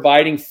us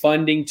providing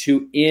funding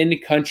to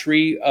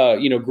in-country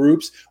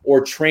groups,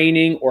 or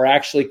training, or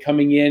actually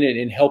coming in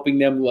and helping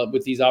them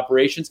with these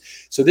operations.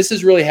 So this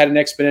has really had an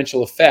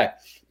exponential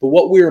effect. But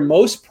what we're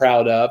most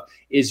proud of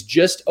is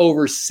just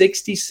over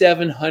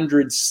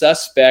 6,700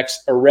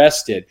 suspects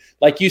arrested.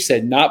 Like you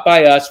said, not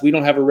by us. We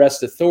don't have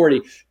arrest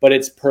authority, but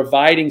it's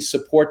providing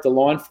support to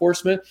law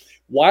enforcement.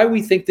 Why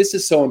we think this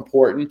is so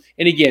important,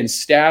 and again,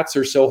 stats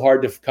are so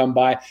hard to come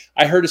by.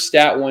 I heard a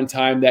stat one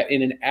time that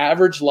in an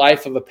average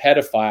life of a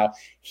pedophile,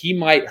 he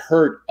might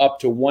hurt up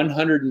to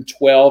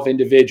 112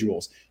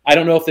 individuals. I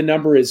don't know if the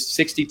number is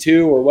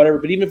 62 or whatever,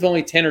 but even if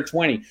only 10 or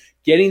 20,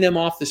 getting them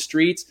off the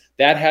streets,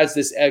 that has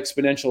this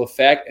exponential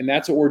effect. And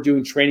that's what we're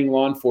doing, training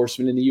law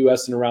enforcement in the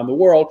U.S. and around the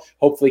world.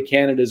 Hopefully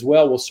Canada as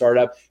well will start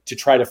up to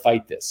try to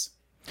fight this.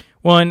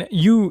 Well, and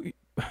you,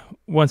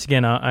 once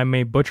again, I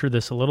may butcher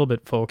this a little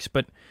bit, folks,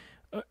 but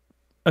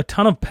a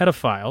ton of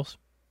pedophiles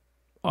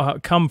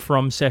come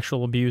from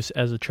sexual abuse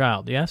as a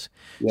child, yes?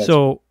 Yes.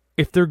 So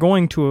if they're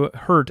going to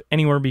hurt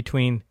anywhere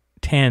between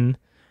 10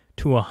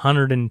 to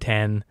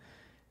 110,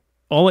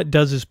 all it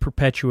does is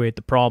perpetuate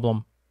the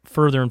problem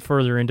further and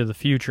further into the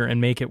future and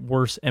make it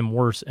worse and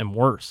worse and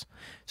worse.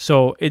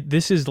 So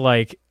this is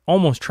like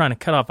almost trying to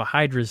cut off a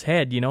hydra's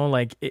head,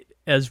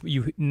 as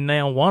you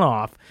nail one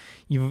off,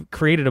 you've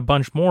created a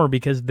bunch more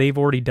because they've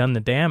already done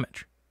the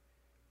damage.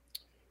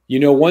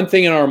 One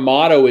thing in our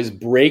motto is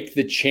break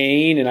the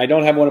chain, and I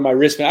don't have one on my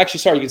wrist, but actually,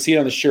 sorry, you can see it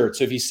on the shirt.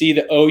 So if you see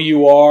the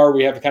OUR,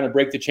 we have to kind of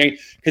break the chain,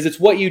 because it's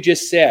what you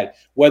just said,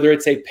 whether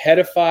it's a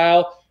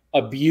pedophile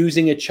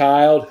abusing a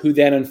child who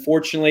then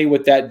unfortunately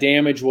with that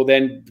damage will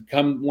then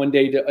become one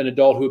day an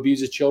adult who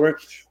abuses children,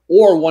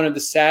 or one of the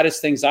saddest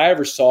things I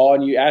ever saw,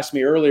 and you asked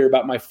me earlier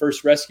about my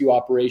first rescue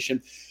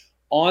operation,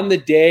 on the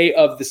day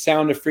of the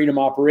Sound of Freedom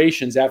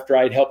operations, after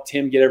I'd helped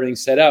Tim get everything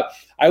set up,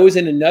 I was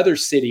in another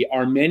city,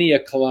 Armenia,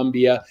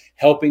 Colombia,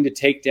 helping to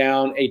take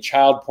down a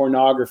child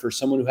pornographer,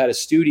 someone who had a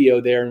studio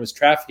there and was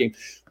trafficking.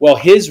 Well,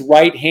 his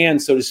right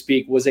hand, so to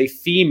speak, was a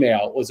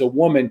female, was a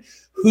woman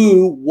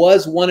who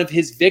was one of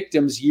his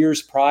victims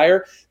years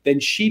prior. Then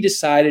she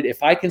decided,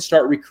 if I can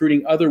start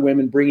recruiting other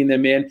women, bringing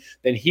them in,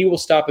 then he will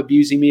stop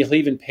abusing me. He'll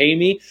even pay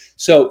me.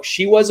 So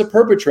she was a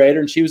perpetrator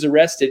and she was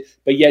arrested,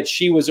 but yet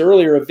she was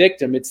earlier a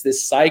victim. It's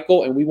this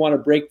cycle, and we want to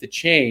break the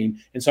chain.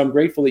 And so I'm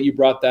grateful that you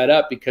brought that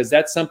up, because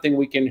that's something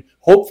we can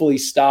hopefully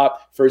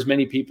stop for as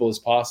many people as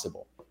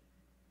possible.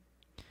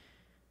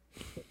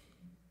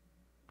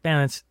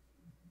 Man,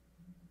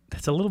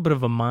 that's a little bit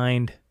of a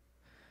mind,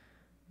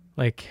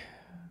 like,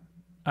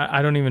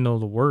 I don't even know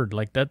the word.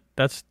 Like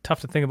that's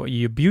tough to think about.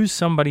 You abuse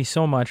somebody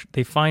so much,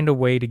 they find a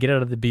way to get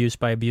out of the abuse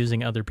by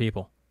abusing other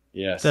people.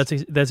 Yes. That's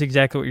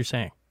exactly what you're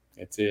saying.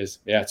 It is.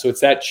 Yeah. So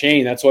it's that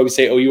chain. That's why we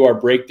say OUR,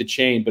 break the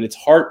chain, but it's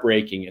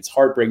heartbreaking. It's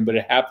heartbreaking, but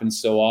it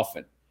happens so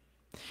often.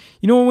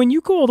 When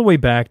you go all the way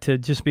back to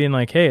just being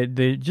like, hey,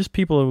 they're just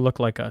people who look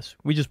like us.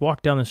 We just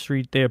walk down the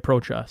street, they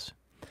approach us.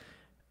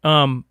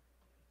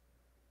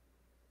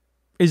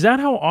 Is that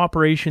how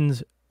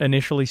operations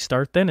initially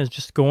start then, is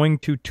just going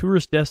to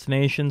tourist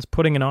destinations,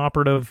 putting an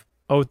operative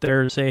out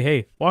there to say,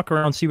 hey, walk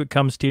around, see what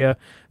comes to you,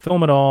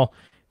 film it all,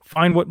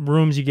 find what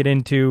rooms you get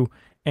into.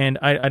 And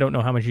I don't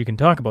know how much you can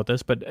talk about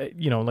this, but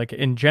like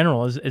in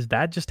general, is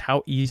that just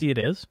how easy it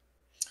is?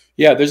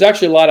 Yeah, there's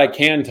actually a lot I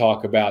can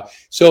talk about.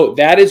 So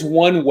that is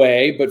one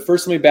way, but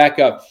first let me back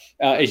up.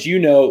 As you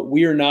know,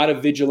 we are not a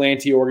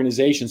vigilante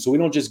organization, so we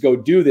don't just go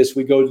do this.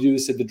 We go do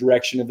this at the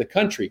direction of the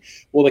country.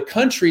 Well, the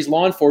country's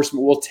law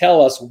enforcement will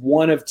tell us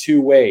one of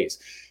two ways.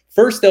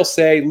 First, they'll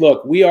say,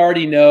 look, we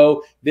already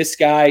know this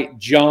guy,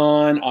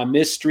 John, on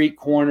this street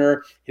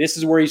corner. This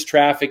is where he's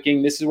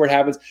trafficking. This is where it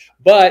happens.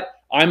 But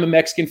I'm a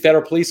Mexican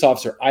federal police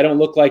officer. I don't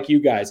look like you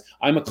guys.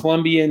 I'm a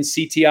Colombian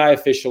CTI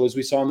official, as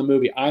we saw in the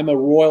movie. I'm a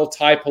Royal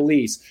Thai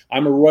police.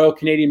 I'm a Royal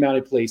Canadian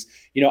Mounted Police.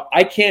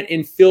 I can't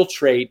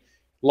infiltrate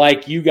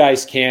like you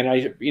guys can.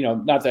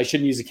 Not that I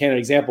shouldn't use a Canada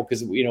example,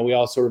 because we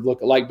all sort of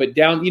look alike, but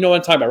down, what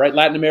I'm talking about, right?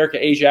 Latin America,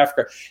 Asia,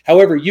 Africa.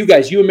 However, you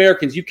guys, you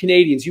Americans, you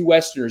Canadians, you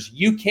Westerners,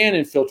 you can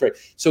infiltrate.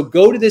 So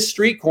go to this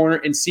street corner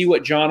and see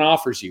what John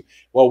offers you.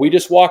 Well, we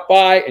just walk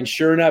by, and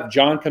sure enough,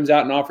 John comes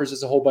out and offers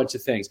us a whole bunch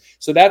of things.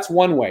 So that's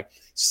one way.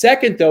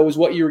 Second, though, is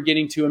what you were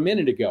getting to a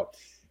minute ago.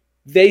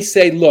 They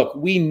say, look,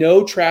 we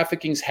know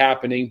trafficking's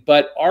happening,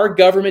 but our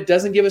government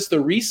doesn't give us the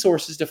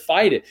resources to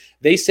fight it.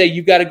 They say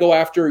you've got to go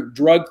after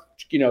drug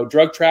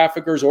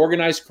traffickers,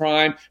 organized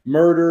crime,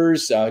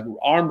 murders,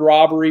 armed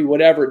robbery,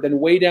 whatever. Then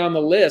way down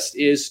the list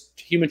is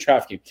human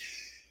trafficking.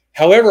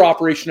 However,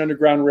 Operation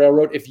Underground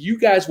Railroad, if you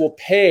guys will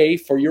pay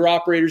for your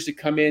operators to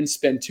come in,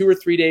 spend 2 or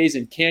 3 days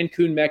in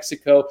Cancun,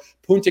 Mexico,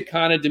 Punta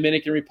Cana,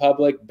 Dominican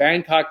Republic,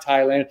 Bangkok,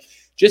 Thailand,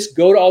 just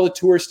go to all the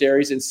tourist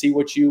areas and see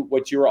what you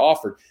are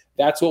offered.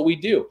 That's what we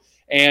do.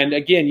 And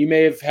again, you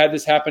may have had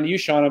this happen to you,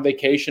 Sean, on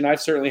vacation.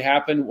 I've certainly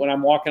happened when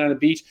I'm walking on a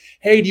beach.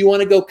 Hey, do you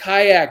want to go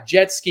kayak,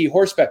 jet ski,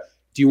 horseback?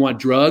 Do you want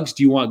drugs?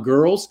 Do you want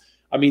girls?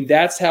 I mean,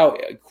 that's how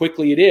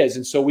quickly it is.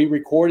 And so we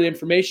record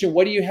information.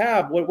 What do you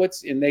have?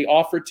 And they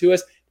offer it to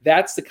us.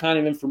 That's the kind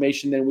of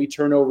information then we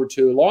turn over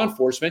to law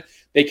enforcement.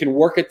 They can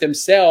work it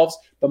themselves,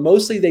 but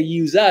mostly they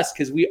use us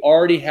because we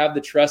already have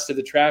the trust of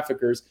the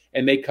traffickers,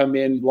 and they come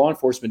in, law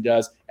enforcement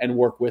does, and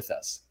work with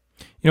us.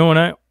 You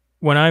know,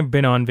 when I've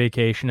been on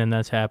vacation and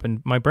that's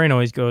happened, my brain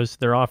always goes,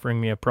 they're offering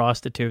me a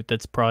prostitute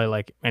that's probably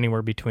like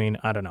anywhere between,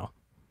 I don't know.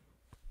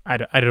 I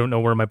don't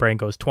know where my brain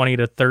goes, 20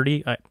 to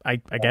 30, I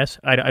guess.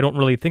 I don't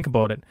really think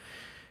about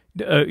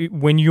it.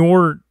 When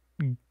you're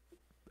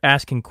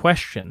asking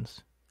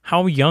questions,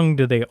 how young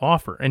do they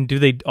offer? And do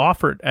they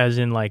offer it as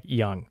in like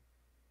young?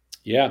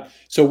 Yeah.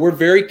 So we're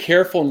very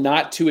careful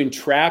not to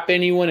entrap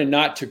anyone and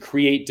not to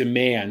create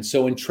demand.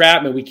 So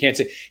entrapment, we can't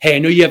say, hey, I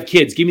know you have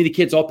kids. Give me the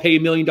kids. I'll pay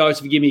 $1 million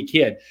if you give me a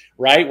kid.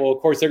 Right? Well,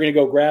 of course, they're going to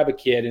go grab a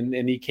kid,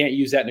 and you can't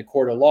use that in a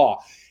court of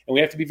law. And we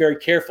have to be very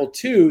careful,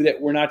 too,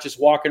 that we're not just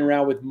walking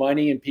around with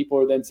money and people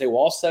are then say,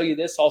 well, I'll sell you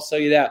this. I'll sell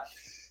you that.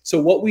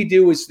 So what we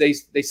do is they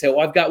say, well,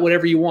 I've got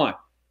whatever you want.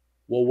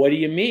 Well, what do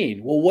you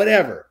mean? Well,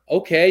 whatever.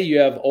 Okay, you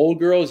have old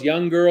girls,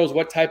 young girls,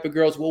 what type of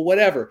girls? Well,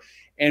 whatever.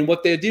 And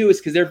what they do is,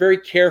 because they're very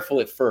careful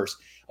at first.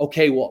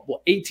 Okay,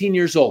 well, 18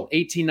 years old,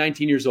 18,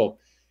 19 years old.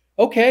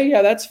 Okay,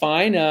 yeah, that's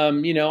fine.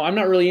 I'm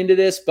not really into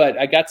this, but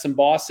I got some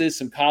bosses,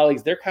 some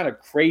colleagues. They're kind of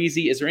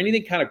crazy. Is there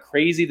anything kind of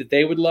crazy that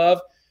they would love?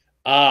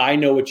 I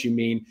know what you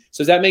mean.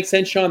 So does that make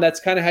sense, Sean? That's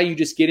kind of how you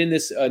just get in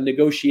this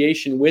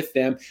negotiation with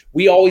them.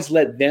 We always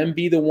let them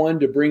be the one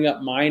to bring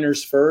up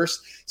minors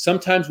first.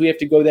 Sometimes we have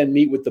to go then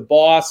meet with the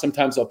boss.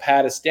 Sometimes they'll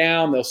pat us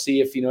down. They'll see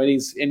if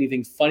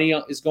anything funny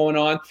is going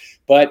on.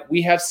 But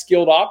we have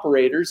skilled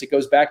operators. It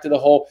goes back to the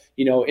whole,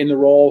 in the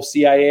role,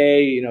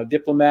 CIA,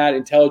 diplomat,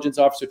 intelligence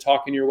officer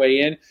talking your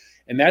way in.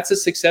 And that's a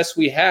success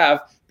we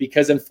have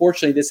because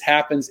unfortunately this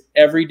happens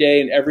every day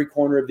in every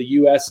corner of the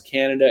U.S.,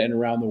 Canada, and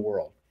around the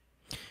world.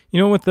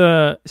 With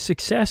the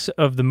success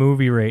of the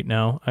movie right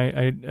now,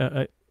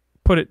 I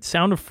put it,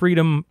 Sound of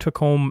Freedom took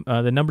home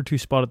the number 2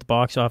 spot at the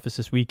box office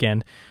this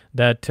weekend.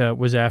 That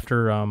was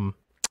after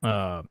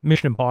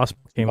Mission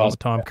Impossible came out with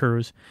Tom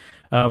Cruise.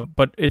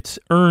 But it's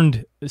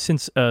earned,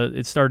 since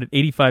it started,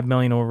 $85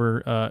 million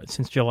over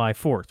since July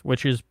 4th,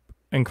 which is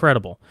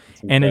incredible.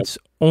 And it's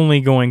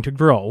only going to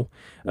grow.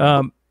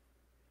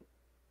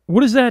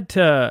 What is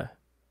that...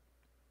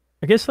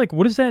 I guess,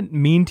 what does that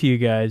mean to you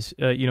guys,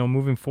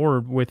 moving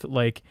forward with,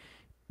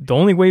 the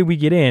only way we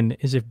get in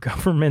is if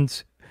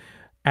governments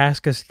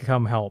ask us to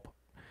come help?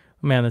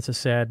 Man, that's a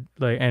sad,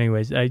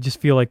 anyways, I just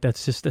feel like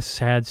that's just a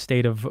sad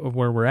state of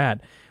where we're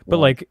at.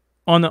 But,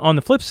 on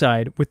the flip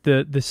side, with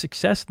the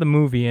success of the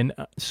movie and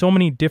so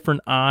many different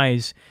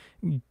eyes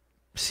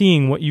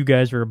seeing what you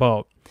guys are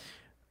about,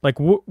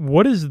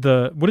 what does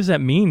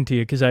that mean to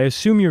you? Because I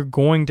assume you're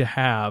going to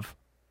have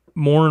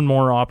more and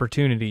more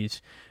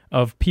opportunities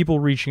of people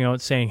reaching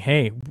out saying,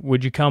 hey,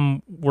 would you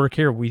come work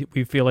here? We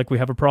feel like we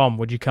have a problem.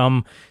 Would you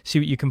come see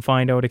what you can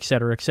find out, et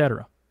cetera, et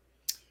cetera?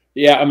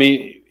 Yeah, I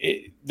mean,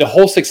 the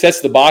whole success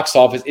of the box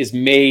office is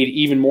made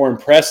even more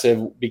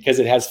impressive because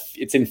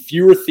it's in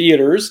fewer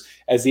theaters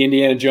as the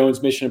Indiana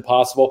Jones Mission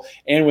Impossible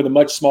and with a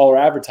much smaller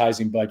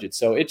advertising budget.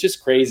 So it's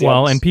just crazy.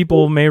 Well, and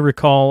people may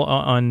recall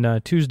on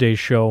Tuesday's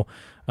show,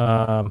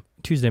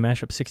 Tuesday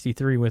Mashup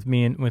 63 with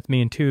me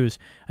and Twos.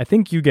 I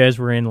think you guys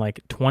were in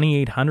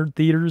 2,800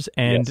 theaters,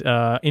 and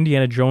yes.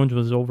 Indiana Jones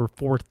was over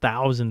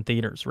 4,000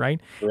 theaters, right?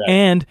 Correct.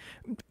 And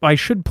I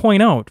should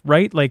point out,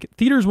 right,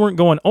 theaters weren't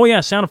going, oh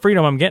yeah, Sound of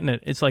Freedom, I'm getting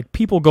it. It's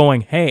people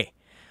going, hey,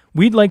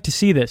 we'd like to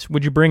see this.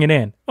 Would you bring it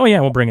in? Oh yeah,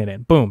 we'll bring it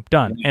in. Boom,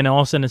 done. And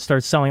all of a sudden it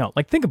starts selling out.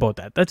 Think about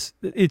that.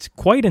 It's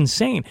quite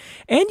insane.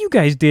 And you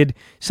guys did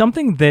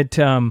something that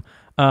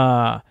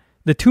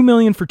the $2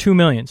 million for $2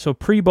 million. So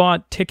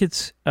pre-bought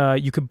tickets,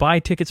 you could buy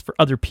tickets for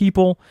other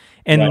people.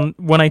 And right.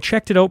 When I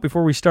checked it out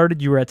before we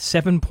started, you were at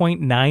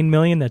 $7.9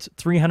 million. That's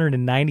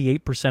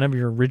 398% of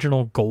your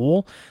original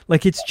goal.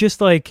 It's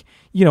just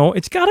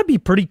it's got to be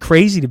pretty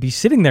crazy to be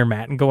sitting there,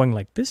 Matt, and going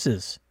this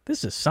is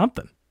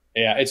something.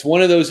 Yeah, it's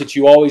one of those that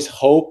you always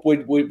hope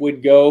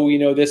would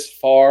go, this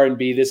far and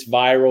be this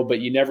viral,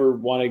 but you never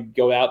want to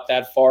go out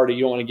that far.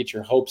 You don't want to get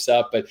your hopes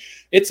up, but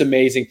it's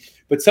amazing.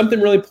 But something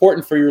really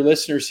important for your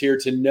listeners here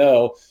to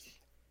know,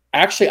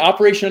 actually,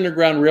 Operation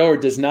Underground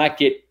Railroad does not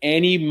get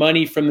any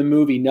money from the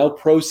movie, no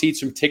proceeds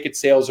from ticket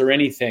sales or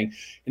anything.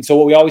 And so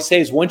what we always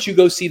say is once you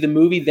go see the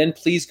movie, then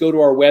please go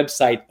to our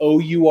website,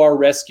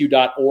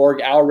 ourrescue.org,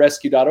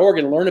 ourrescue.org,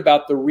 and learn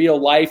about the real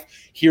life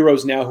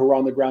heroes now who are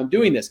on the ground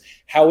doing this.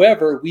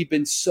 However, we've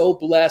been so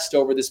blessed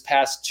over this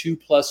past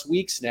 2+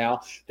 weeks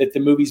now that the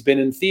movie's been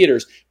in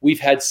theaters. We've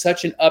had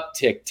such an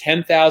uptick,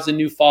 10,000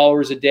 new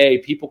followers a day,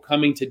 people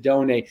coming to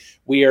donate.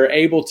 We are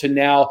able to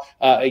now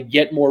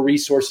get more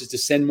resources to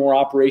send more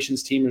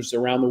operations teams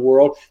around the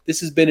world.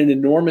 This has been an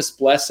enormous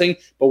blessing,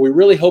 but we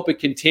really hope it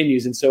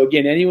continues. And so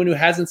again, anyone who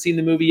hasn't seen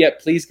the movie yet,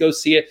 please go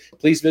see it.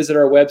 Please visit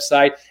our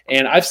website.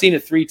 And I've seen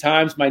it 3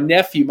 times. My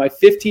nephew, my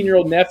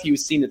 15-year-old nephew,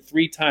 has seen it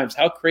 3 times.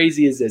 How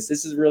crazy is this?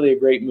 This is really a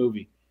great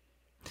movie.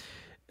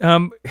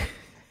 I'm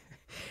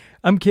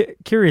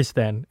curious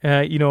then,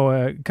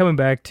 coming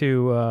back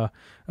to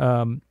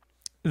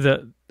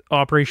the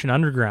Operation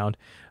Underground,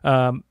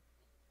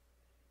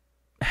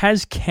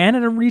 has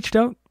Canada reached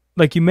out?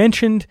 Like you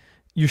mentioned,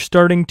 you're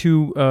starting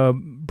to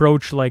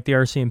broach like the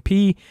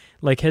RCMP,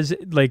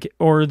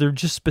 or are there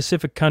just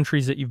specific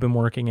countries that you've been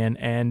working in?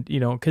 And,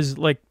 because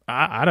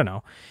I don't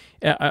know,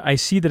 I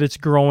see that it's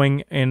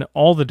growing in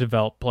all the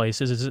developed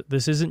places.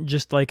 This isn't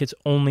just like it's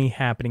only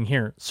happening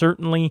here.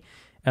 Certainly,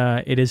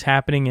 it is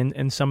happening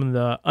in some of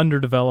the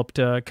underdeveloped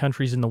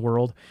countries in the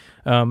world,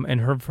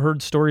 and have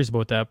heard stories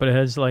about that. But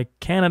has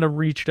Canada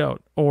reached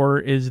out, or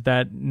is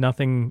that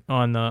nothing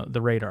on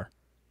the radar?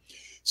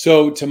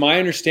 So to my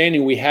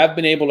understanding, we have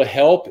been able to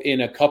help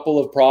in a couple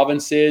of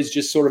provinces,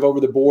 just sort of over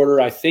the border.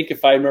 I think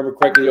if I remember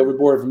correctly, over the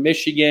border of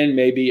Michigan,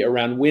 maybe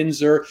around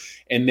Windsor,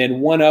 and then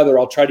one other.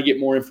 I'll try to get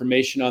more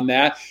information on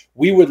that.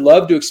 We would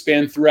love to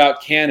expand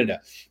throughout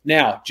Canada.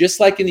 Now, just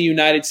like in the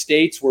United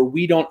States, where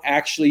we don't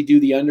actually do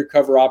the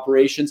undercover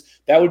operations,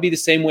 that would be the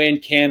same way in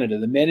Canada.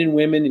 The men and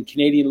women in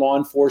Canadian law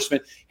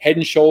enforcement, head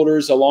and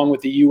shoulders, along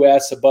with the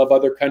U.S., above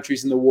other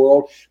countries in the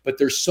world. But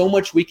there's so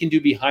much we can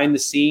do behind the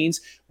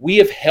scenes. We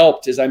have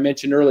helped, as I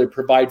mentioned earlier,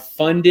 provide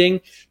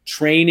funding,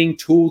 training,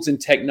 tools, and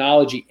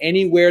technology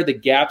anywhere the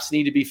gaps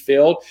need to be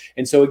filled.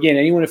 And so again,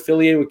 anyone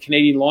affiliated with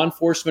Canadian law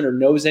enforcement or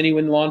knows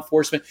anyone in law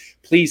enforcement,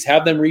 please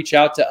have them reach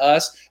out to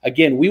us.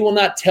 Again, we will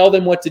not tell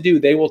them what to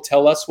do. They will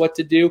tell us what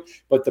to do.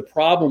 But the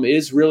problem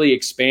is really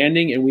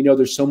expanding. And we know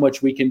there's so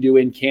much we can do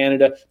in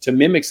Canada to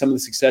mimic some of the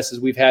successes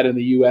we've had in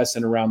the U.S.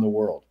 and around the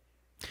world.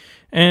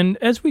 And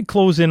as we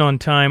close in on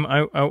time,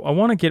 I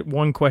want to get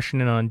one question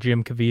in on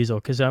Jim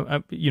Caviezel, because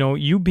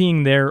you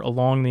being there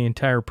along the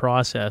entire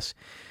process,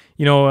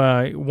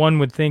 one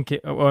would think,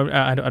 or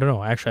I don't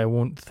know. Actually, I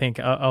won't think.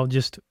 I'll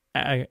just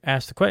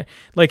ask the question.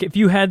 Like, if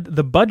you had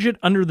the budget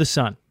under the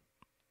sun,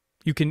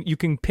 you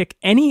can pick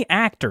any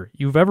actor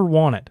you've ever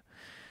wanted.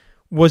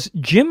 Was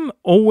Jim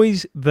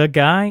always the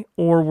guy,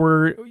 or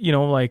were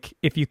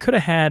if you could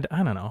have had,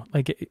 I don't know,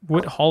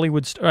 what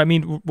Hollywood star? I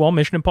mean,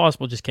 Mission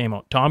Impossible just came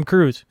out. Tom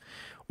Cruise,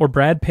 or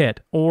Brad Pitt,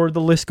 or the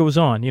list goes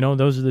on.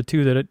 Those are the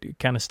two that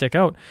kind of stick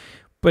out.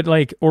 But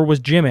or was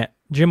Jim it?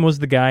 Jim was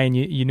the guy, and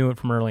you knew it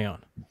from early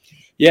on.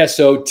 Yeah,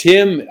 so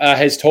Tim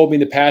has told me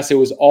in the past it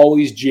was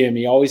always Jim.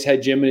 He always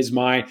had Jim in his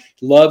mind.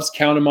 Loves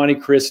Count of Monte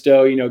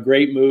Cristo,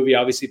 great movie,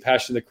 obviously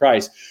Passion of the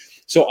Christ.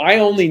 So I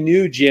only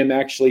knew Jim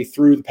actually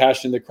through the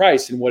Passion of the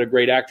Christ and what a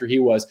great actor he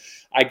was.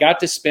 I got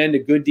to spend a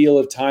good deal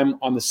of time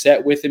on the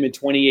set with him in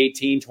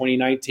 2018,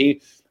 2019.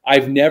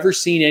 I've never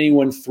seen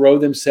anyone throw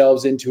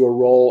themselves into a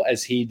role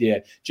as he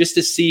did. Just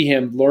to see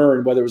him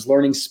learn, whether it was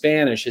learning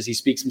Spanish as he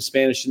speaks some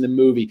Spanish in the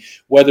movie,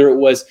 whether it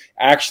was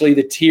actually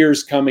the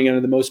tears coming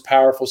under the most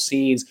powerful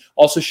scenes,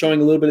 also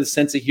showing a little bit of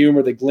sense of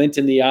humor, the glint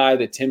in the eye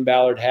that Tim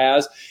Ballard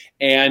has.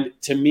 And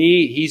to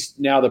me, he's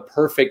now the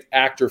perfect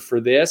actor for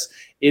this.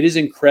 It is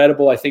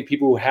incredible. I think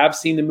people who have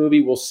seen the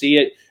movie will see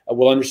it,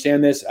 will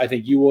understand this. I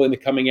think you will in the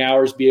coming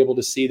hours be able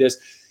to see this.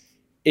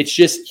 It's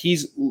just,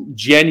 he's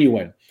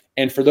genuine.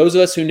 And for those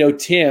of us who know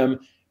Tim,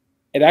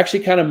 it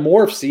actually kind of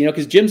morphs,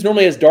 because Jim's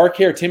normally has dark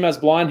hair. Tim has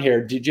blonde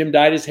hair. Jim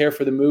dyed his hair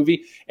for the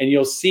movie. And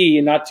you'll see,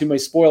 and not too many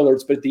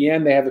spoilers, but at the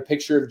end, they have a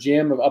picture of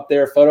Jim up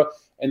there, a photo,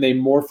 and they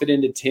morph it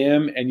into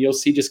Tim. And you'll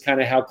see just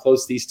kind of how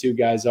close these two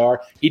guys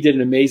are. He did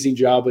an amazing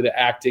job with the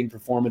acting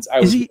performance.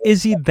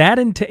 Is he that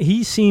intense? He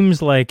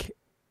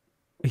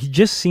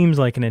just seems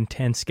like an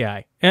intense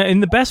guy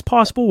in the best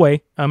possible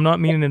way. I'm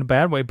not meaning in a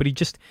bad way, but he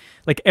just,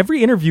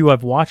 every interview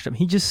I've watched him,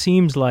 he just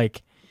seems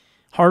like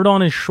hard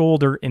on his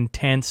shoulder,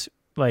 intense,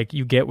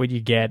 you get what you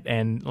get.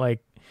 And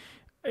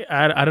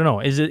I don't know.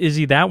 Is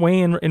he that way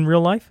in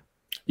real life?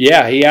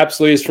 Yeah, he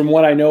absolutely is, from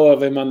what I know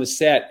of him on the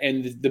set.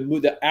 And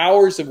the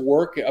hours of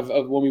work of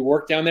when we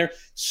worked down there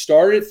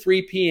started at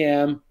 3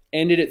 p.m.,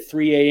 ended at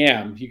 3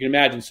 a.m. You can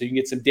imagine. So you can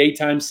get some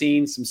daytime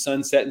scenes, some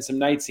sunset, and some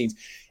night scenes.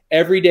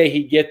 Every day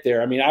he'd get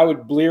there. I mean, I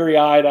would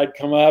bleary-eyed. I'd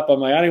come up.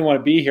 I'm like, I don't even want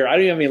to be here. I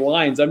don't even have any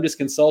lines. I'm just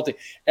consulting.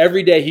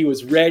 Every day he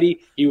was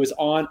ready. He was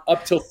on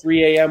up till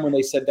 3 a.m. when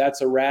they said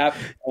that's a wrap.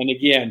 And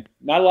again,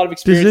 not a lot of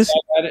experience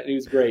at it. He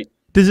was great.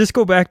 Does this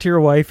go back to your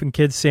wife and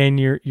kids saying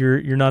you're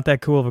not that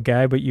cool of a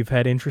guy, but you've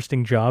had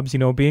interesting jobs?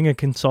 Being a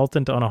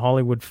consultant on a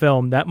Hollywood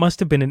film, that must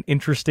have been an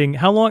interesting.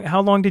 How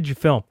long did you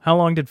film? How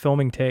long did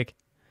filming take?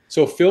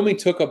 So filming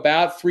took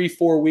about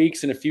 3-4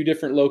 weeks in a few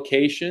different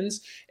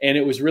locations, and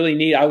it was really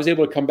neat. I was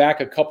able to come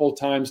back a couple of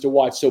times to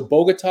watch. So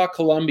Bogota,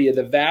 Colombia,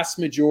 the vast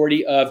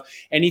majority of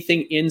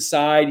anything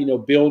inside,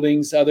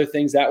 buildings, other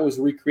things, that was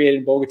recreated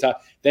in Bogota.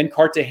 Then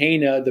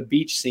Cartagena, the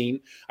beach scene.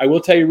 I will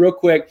tell you real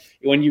quick,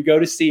 when you go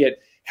to see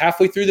it,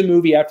 halfway through the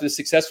movie, after the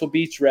successful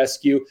beach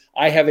rescue,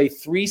 I have a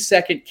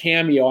 3-second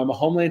cameo. I'm a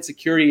Homeland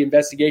Security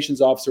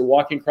investigations officer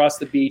walking across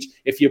the beach.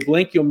 If you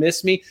blink, you'll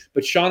miss me.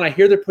 But Sean, I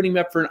hear they're putting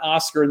me up for an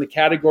Oscar in the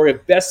category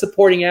of Best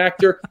Supporting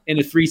Actor in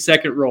a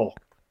 3-second role.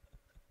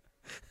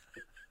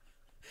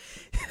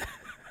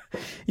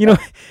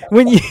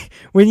 When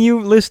you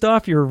list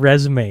off your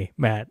resume,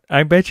 Matt,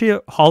 I bet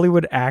you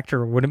Hollywood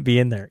actor wouldn't be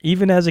in there,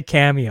 even as a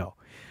cameo.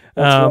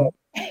 Right.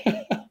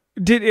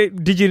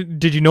 Did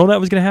you know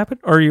that was going to happen,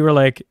 or you were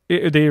like,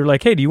 they were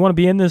like, hey, do you want to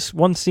be in this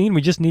one scene?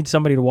 We just need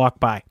somebody to walk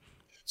by.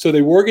 So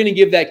they were going to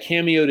give that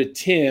cameo to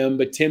Tim,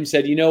 but Tim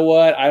said, you know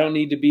what? I don't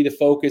need to be the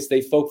focus.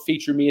 They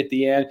feature me at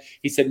the end.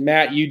 He said,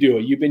 Matt, you do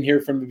it. You've been here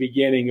from the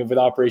beginning of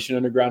Operation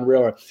Underground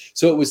Railroad.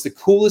 So it was the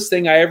coolest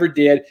thing I ever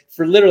did.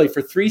 For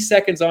 3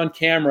 seconds on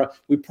camera,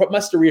 we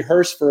must have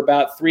rehearsed for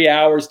about 3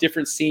 hours,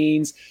 different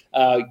scenes,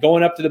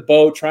 going up to the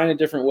boat, trying it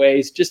different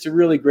ways. Just a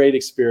really great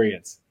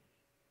experience.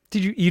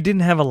 You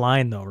didn't have a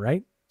line though,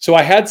 right? So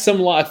I had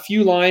a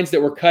few lines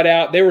that were cut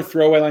out. They were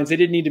throwaway lines. They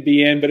didn't need to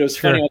be in, but it was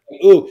funny. I was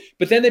like, ooh,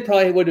 but then they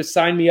probably would have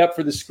signed me up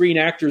for the Screen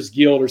Actors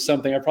Guild or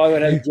something. I probably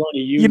would have had to join a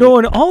union.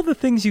 And all the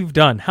things you've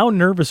done, how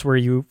nervous were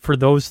you for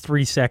those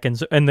 3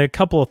 seconds and the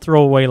couple of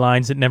throwaway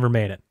lines that never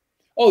made it?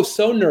 Oh,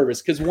 so nervous,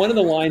 because one of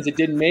the lines that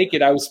didn't make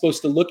it, I was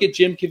supposed to look at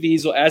Jim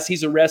Caviezel as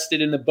he's arrested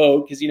in the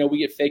boat, because, we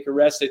get fake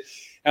arrested.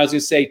 I was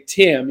going to say,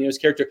 Tim, his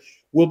character,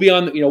 we'll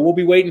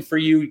be waiting for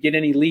you to get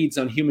any leads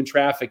on human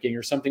trafficking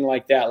or something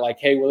like that. Like,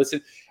 hey, well,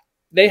 listen,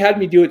 they had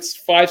me do it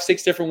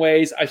 5-6 different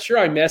ways. I'm sure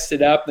I messed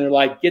it up. And they're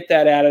like, get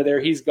that out of there.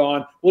 He's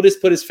gone. We'll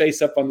just put his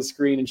face up on the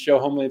screen and show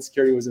Homeland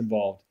Security was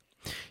involved.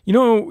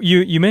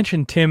 You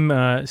mentioned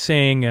Tim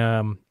saying,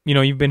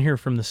 you've been here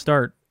from the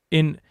start.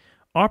 In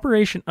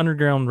Operation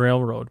Underground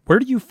Railroad, where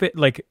do you fit,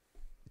 like,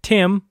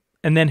 Tim,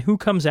 and then who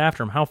comes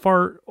after him? How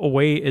far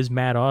away is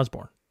Matt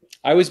Osborne?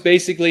 I was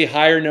basically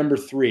hire number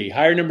 3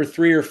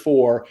 or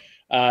 4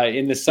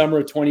 in the summer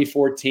of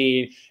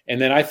 2014.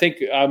 And then I think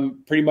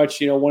I'm pretty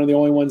much, one of the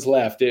only ones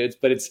left.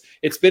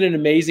 It's been an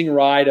amazing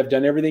ride. I've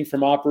done everything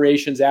from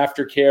operations,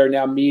 aftercare,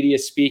 now media,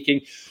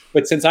 speaking.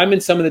 But since I'm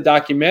in some of the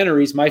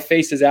documentaries, my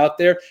face is out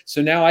there.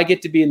 So now I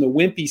get to be in the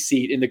wimpy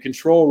seat in the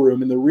control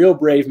room, and the real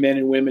brave men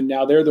and women,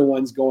 now they're the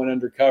ones going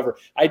undercover.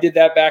 I did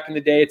that back in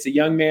the day. It's a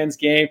young man's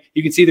game.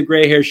 You can see the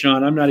gray hair,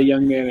 Sean. I'm not a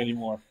young man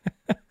anymore.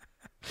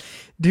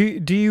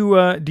 Do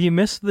you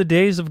miss the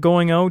days of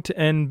going out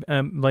and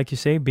like you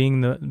say,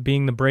 being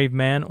the brave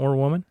man or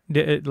woman?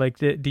 Do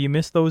you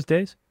miss those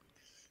days?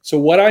 So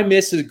what I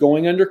miss is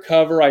going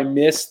undercover. I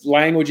miss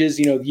languages,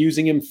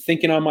 using them,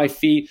 thinking on my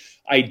feet.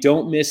 I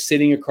don't miss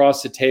sitting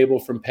across the table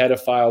from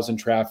pedophiles and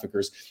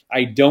traffickers.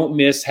 I don't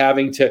miss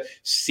having to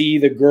see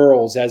the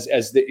girls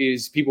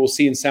as people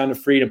see in Sound of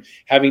Freedom,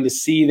 having to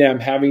see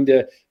them, having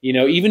to,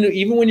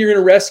 even when you're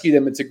going to rescue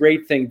them, it's a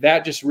great thing.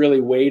 That just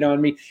really weighed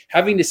on me.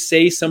 Having to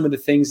say some of the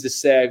things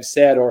I've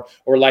said, or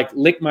like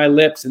lick my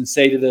lips and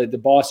say to the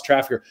boss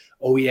trafficker,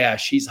 oh yeah,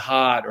 she's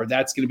hot, or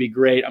that's going to be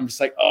great. I'm just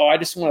like, oh, I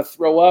just want to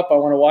throw up. I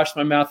want to wash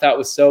my mouth out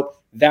with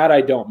soap. That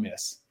I don't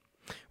miss.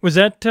 Was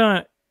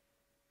that,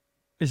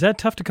 is that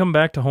tough to come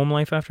back to home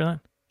life after that?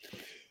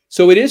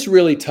 So it is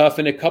really tough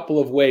in a couple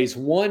of ways.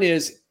 One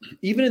is,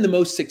 even in the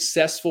most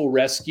successful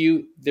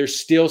rescue, there's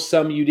still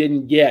some you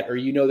didn't get, or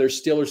there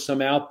still are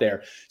some out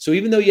there. So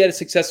even though you had a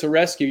successful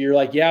rescue, you're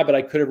like, yeah, but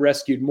I could have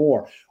rescued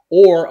more.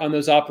 Or on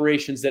those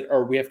operations that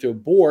we have to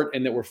abort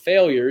and that were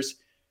failures,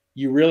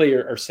 you really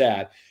are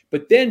sad.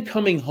 But then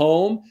coming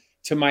home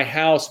to my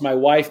house, my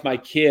wife, my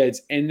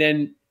kids, and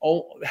then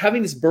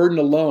having this burden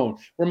alone,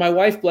 where my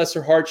wife, bless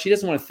her heart, she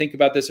doesn't want to think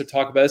about this or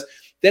talk about this.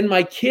 Then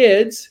my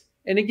kids,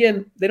 and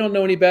again, they don't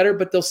know any better,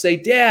 but they'll say,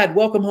 Dad,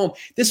 welcome home.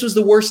 This was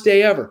the worst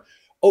day ever.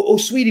 Oh,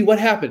 sweetie, what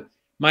happened?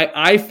 My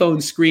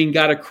iPhone screen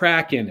got a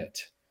crack in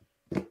it.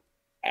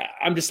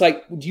 I'm just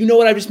like, do you know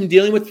what I've just been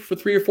dealing with for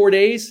 3 or 4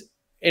 days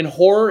in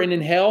horror and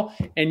in hell?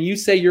 And you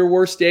say your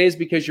worst day is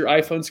because your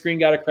iPhone screen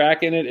got a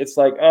crack in it? It's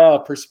like,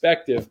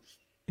 perspective.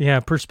 Yeah,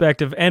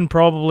 perspective, and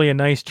probably a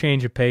nice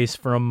change of pace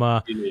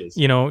from,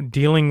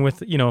 dealing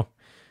with,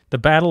 the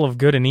battle of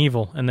good and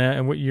evil,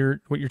 and what you're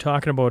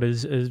talking about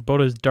is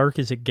about as dark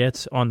as it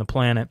gets on the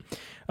planet.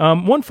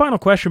 One final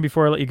question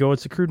before I let you go.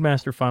 It's the Crude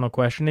Master final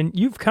question, and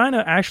you've kind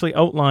of actually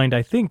outlined,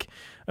 I think,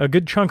 a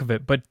good chunk of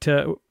it. But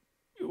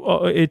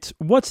it's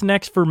what's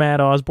next for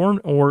Matt Osborne,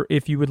 or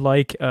if you would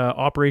like,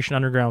 Operation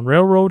Underground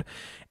Railroad,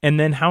 and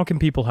then how can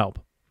people help?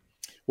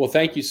 Well,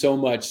 thank you so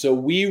much. So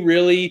we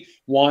really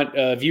want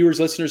viewers,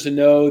 listeners to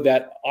know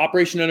that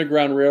Operation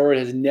Underground Railroad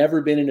has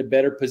never been in a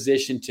better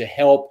position to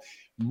help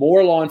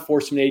more law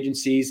enforcement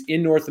agencies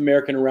in North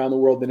America and around the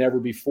world than ever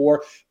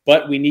before.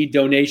 But we need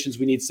donations.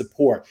 We need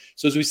support.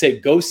 So as we say,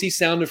 go see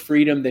Sound of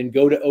Freedom, then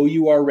go to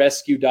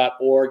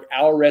OURrescue.org,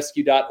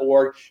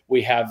 ourrescue.org.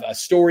 We have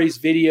stories,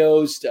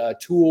 videos,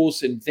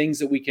 tools, and things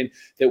that we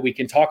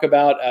can talk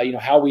about,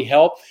 how we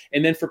help.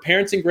 And then for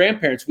parents and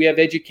grandparents, we have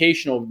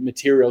educational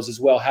materials as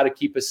well, how to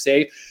keep us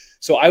safe.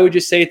 So I would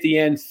just say at the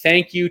end,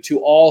 thank you to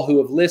all who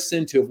have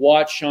listened, to have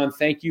watched. Sean,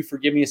 thank you for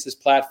giving us this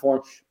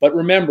platform. But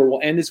remember, we'll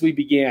end as we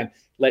began.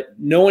 Let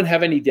no one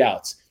have any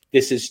doubts.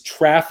 This is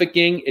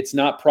trafficking. It's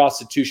not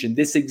prostitution.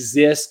 This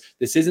exists.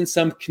 This isn't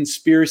some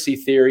conspiracy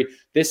theory.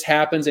 This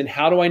happens. And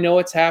how do I know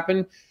it's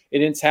happened?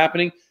 It's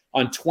happening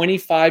on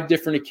 25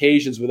 different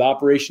occasions with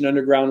Operation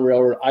Underground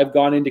Railroad. I've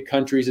gone into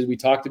countries, as we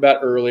talked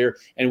about earlier,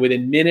 and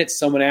within minutes,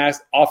 someone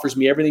offers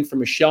me everything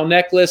from a shell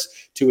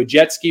necklace to a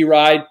jet ski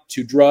ride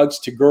to drugs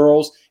to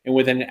girls. And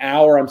within an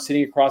hour, I'm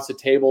sitting across the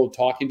table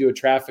talking to a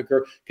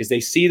trafficker because they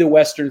see the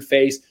Western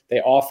face.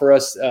 They offer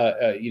us,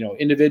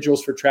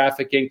 individuals for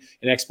trafficking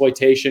and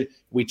exploitation.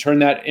 We turn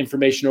that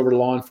information over to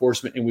law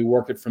enforcement and we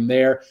work it from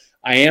there.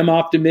 I am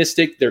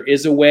optimistic. There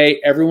is a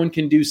way. Everyone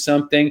can do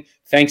something.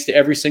 Thanks to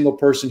every single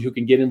person who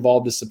can get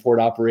involved to support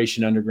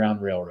Operation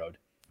Underground Railroad.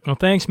 Well,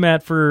 thanks,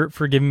 Matt, for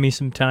giving me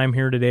some time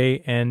here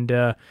today. And,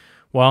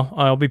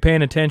 I'll be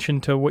paying attention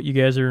to what you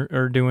guys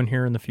are doing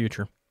here in the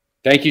future.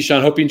 Thank you,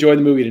 Sean. Hope you enjoyed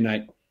the movie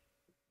tonight.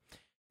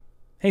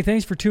 Hey,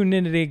 thanks for tuning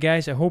in today,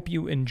 guys. I hope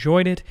you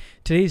enjoyed it.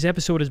 Today's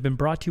episode has been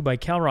brought to you by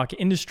CalRock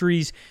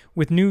Industries.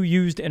 With new,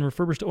 used, and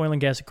refurbished oil and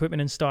gas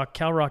equipment in stock,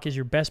 CalRock is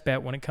your best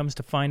bet when it comes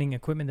to finding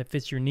equipment that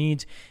fits your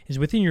needs, is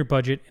within your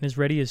budget, and is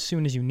ready as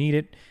soon as you need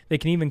it. They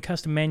can even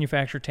custom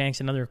manufacture tanks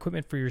and other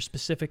equipment for your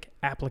specific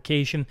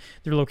application.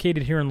 They're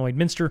located here in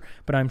Lloydminster,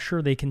 but I'm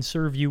sure they can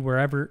serve you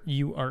wherever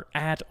you are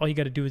at. All you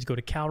got to do is go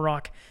to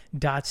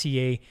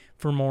calrock.ca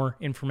for more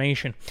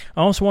information.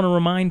 I also want to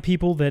remind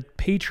people that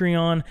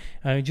Patreon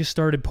just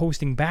started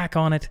posting back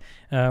on it.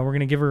 We're going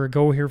to give her a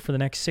go here for the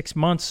next 6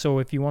 months. So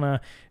if you want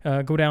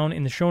to go down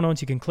in the show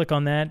notes, you can click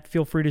on that.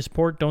 Feel free to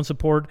support. Don't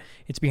support.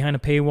 It's behind a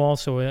paywall,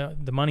 so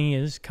the money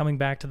is coming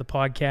back to the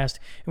podcast.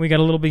 And we got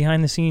a little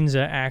behind-the-scenes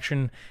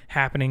action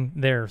happening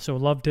there. So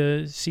love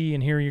to see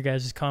and hear your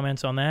guys'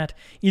 comments on that.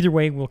 Either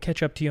way, we'll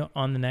catch up to you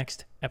on the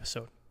next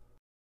episode.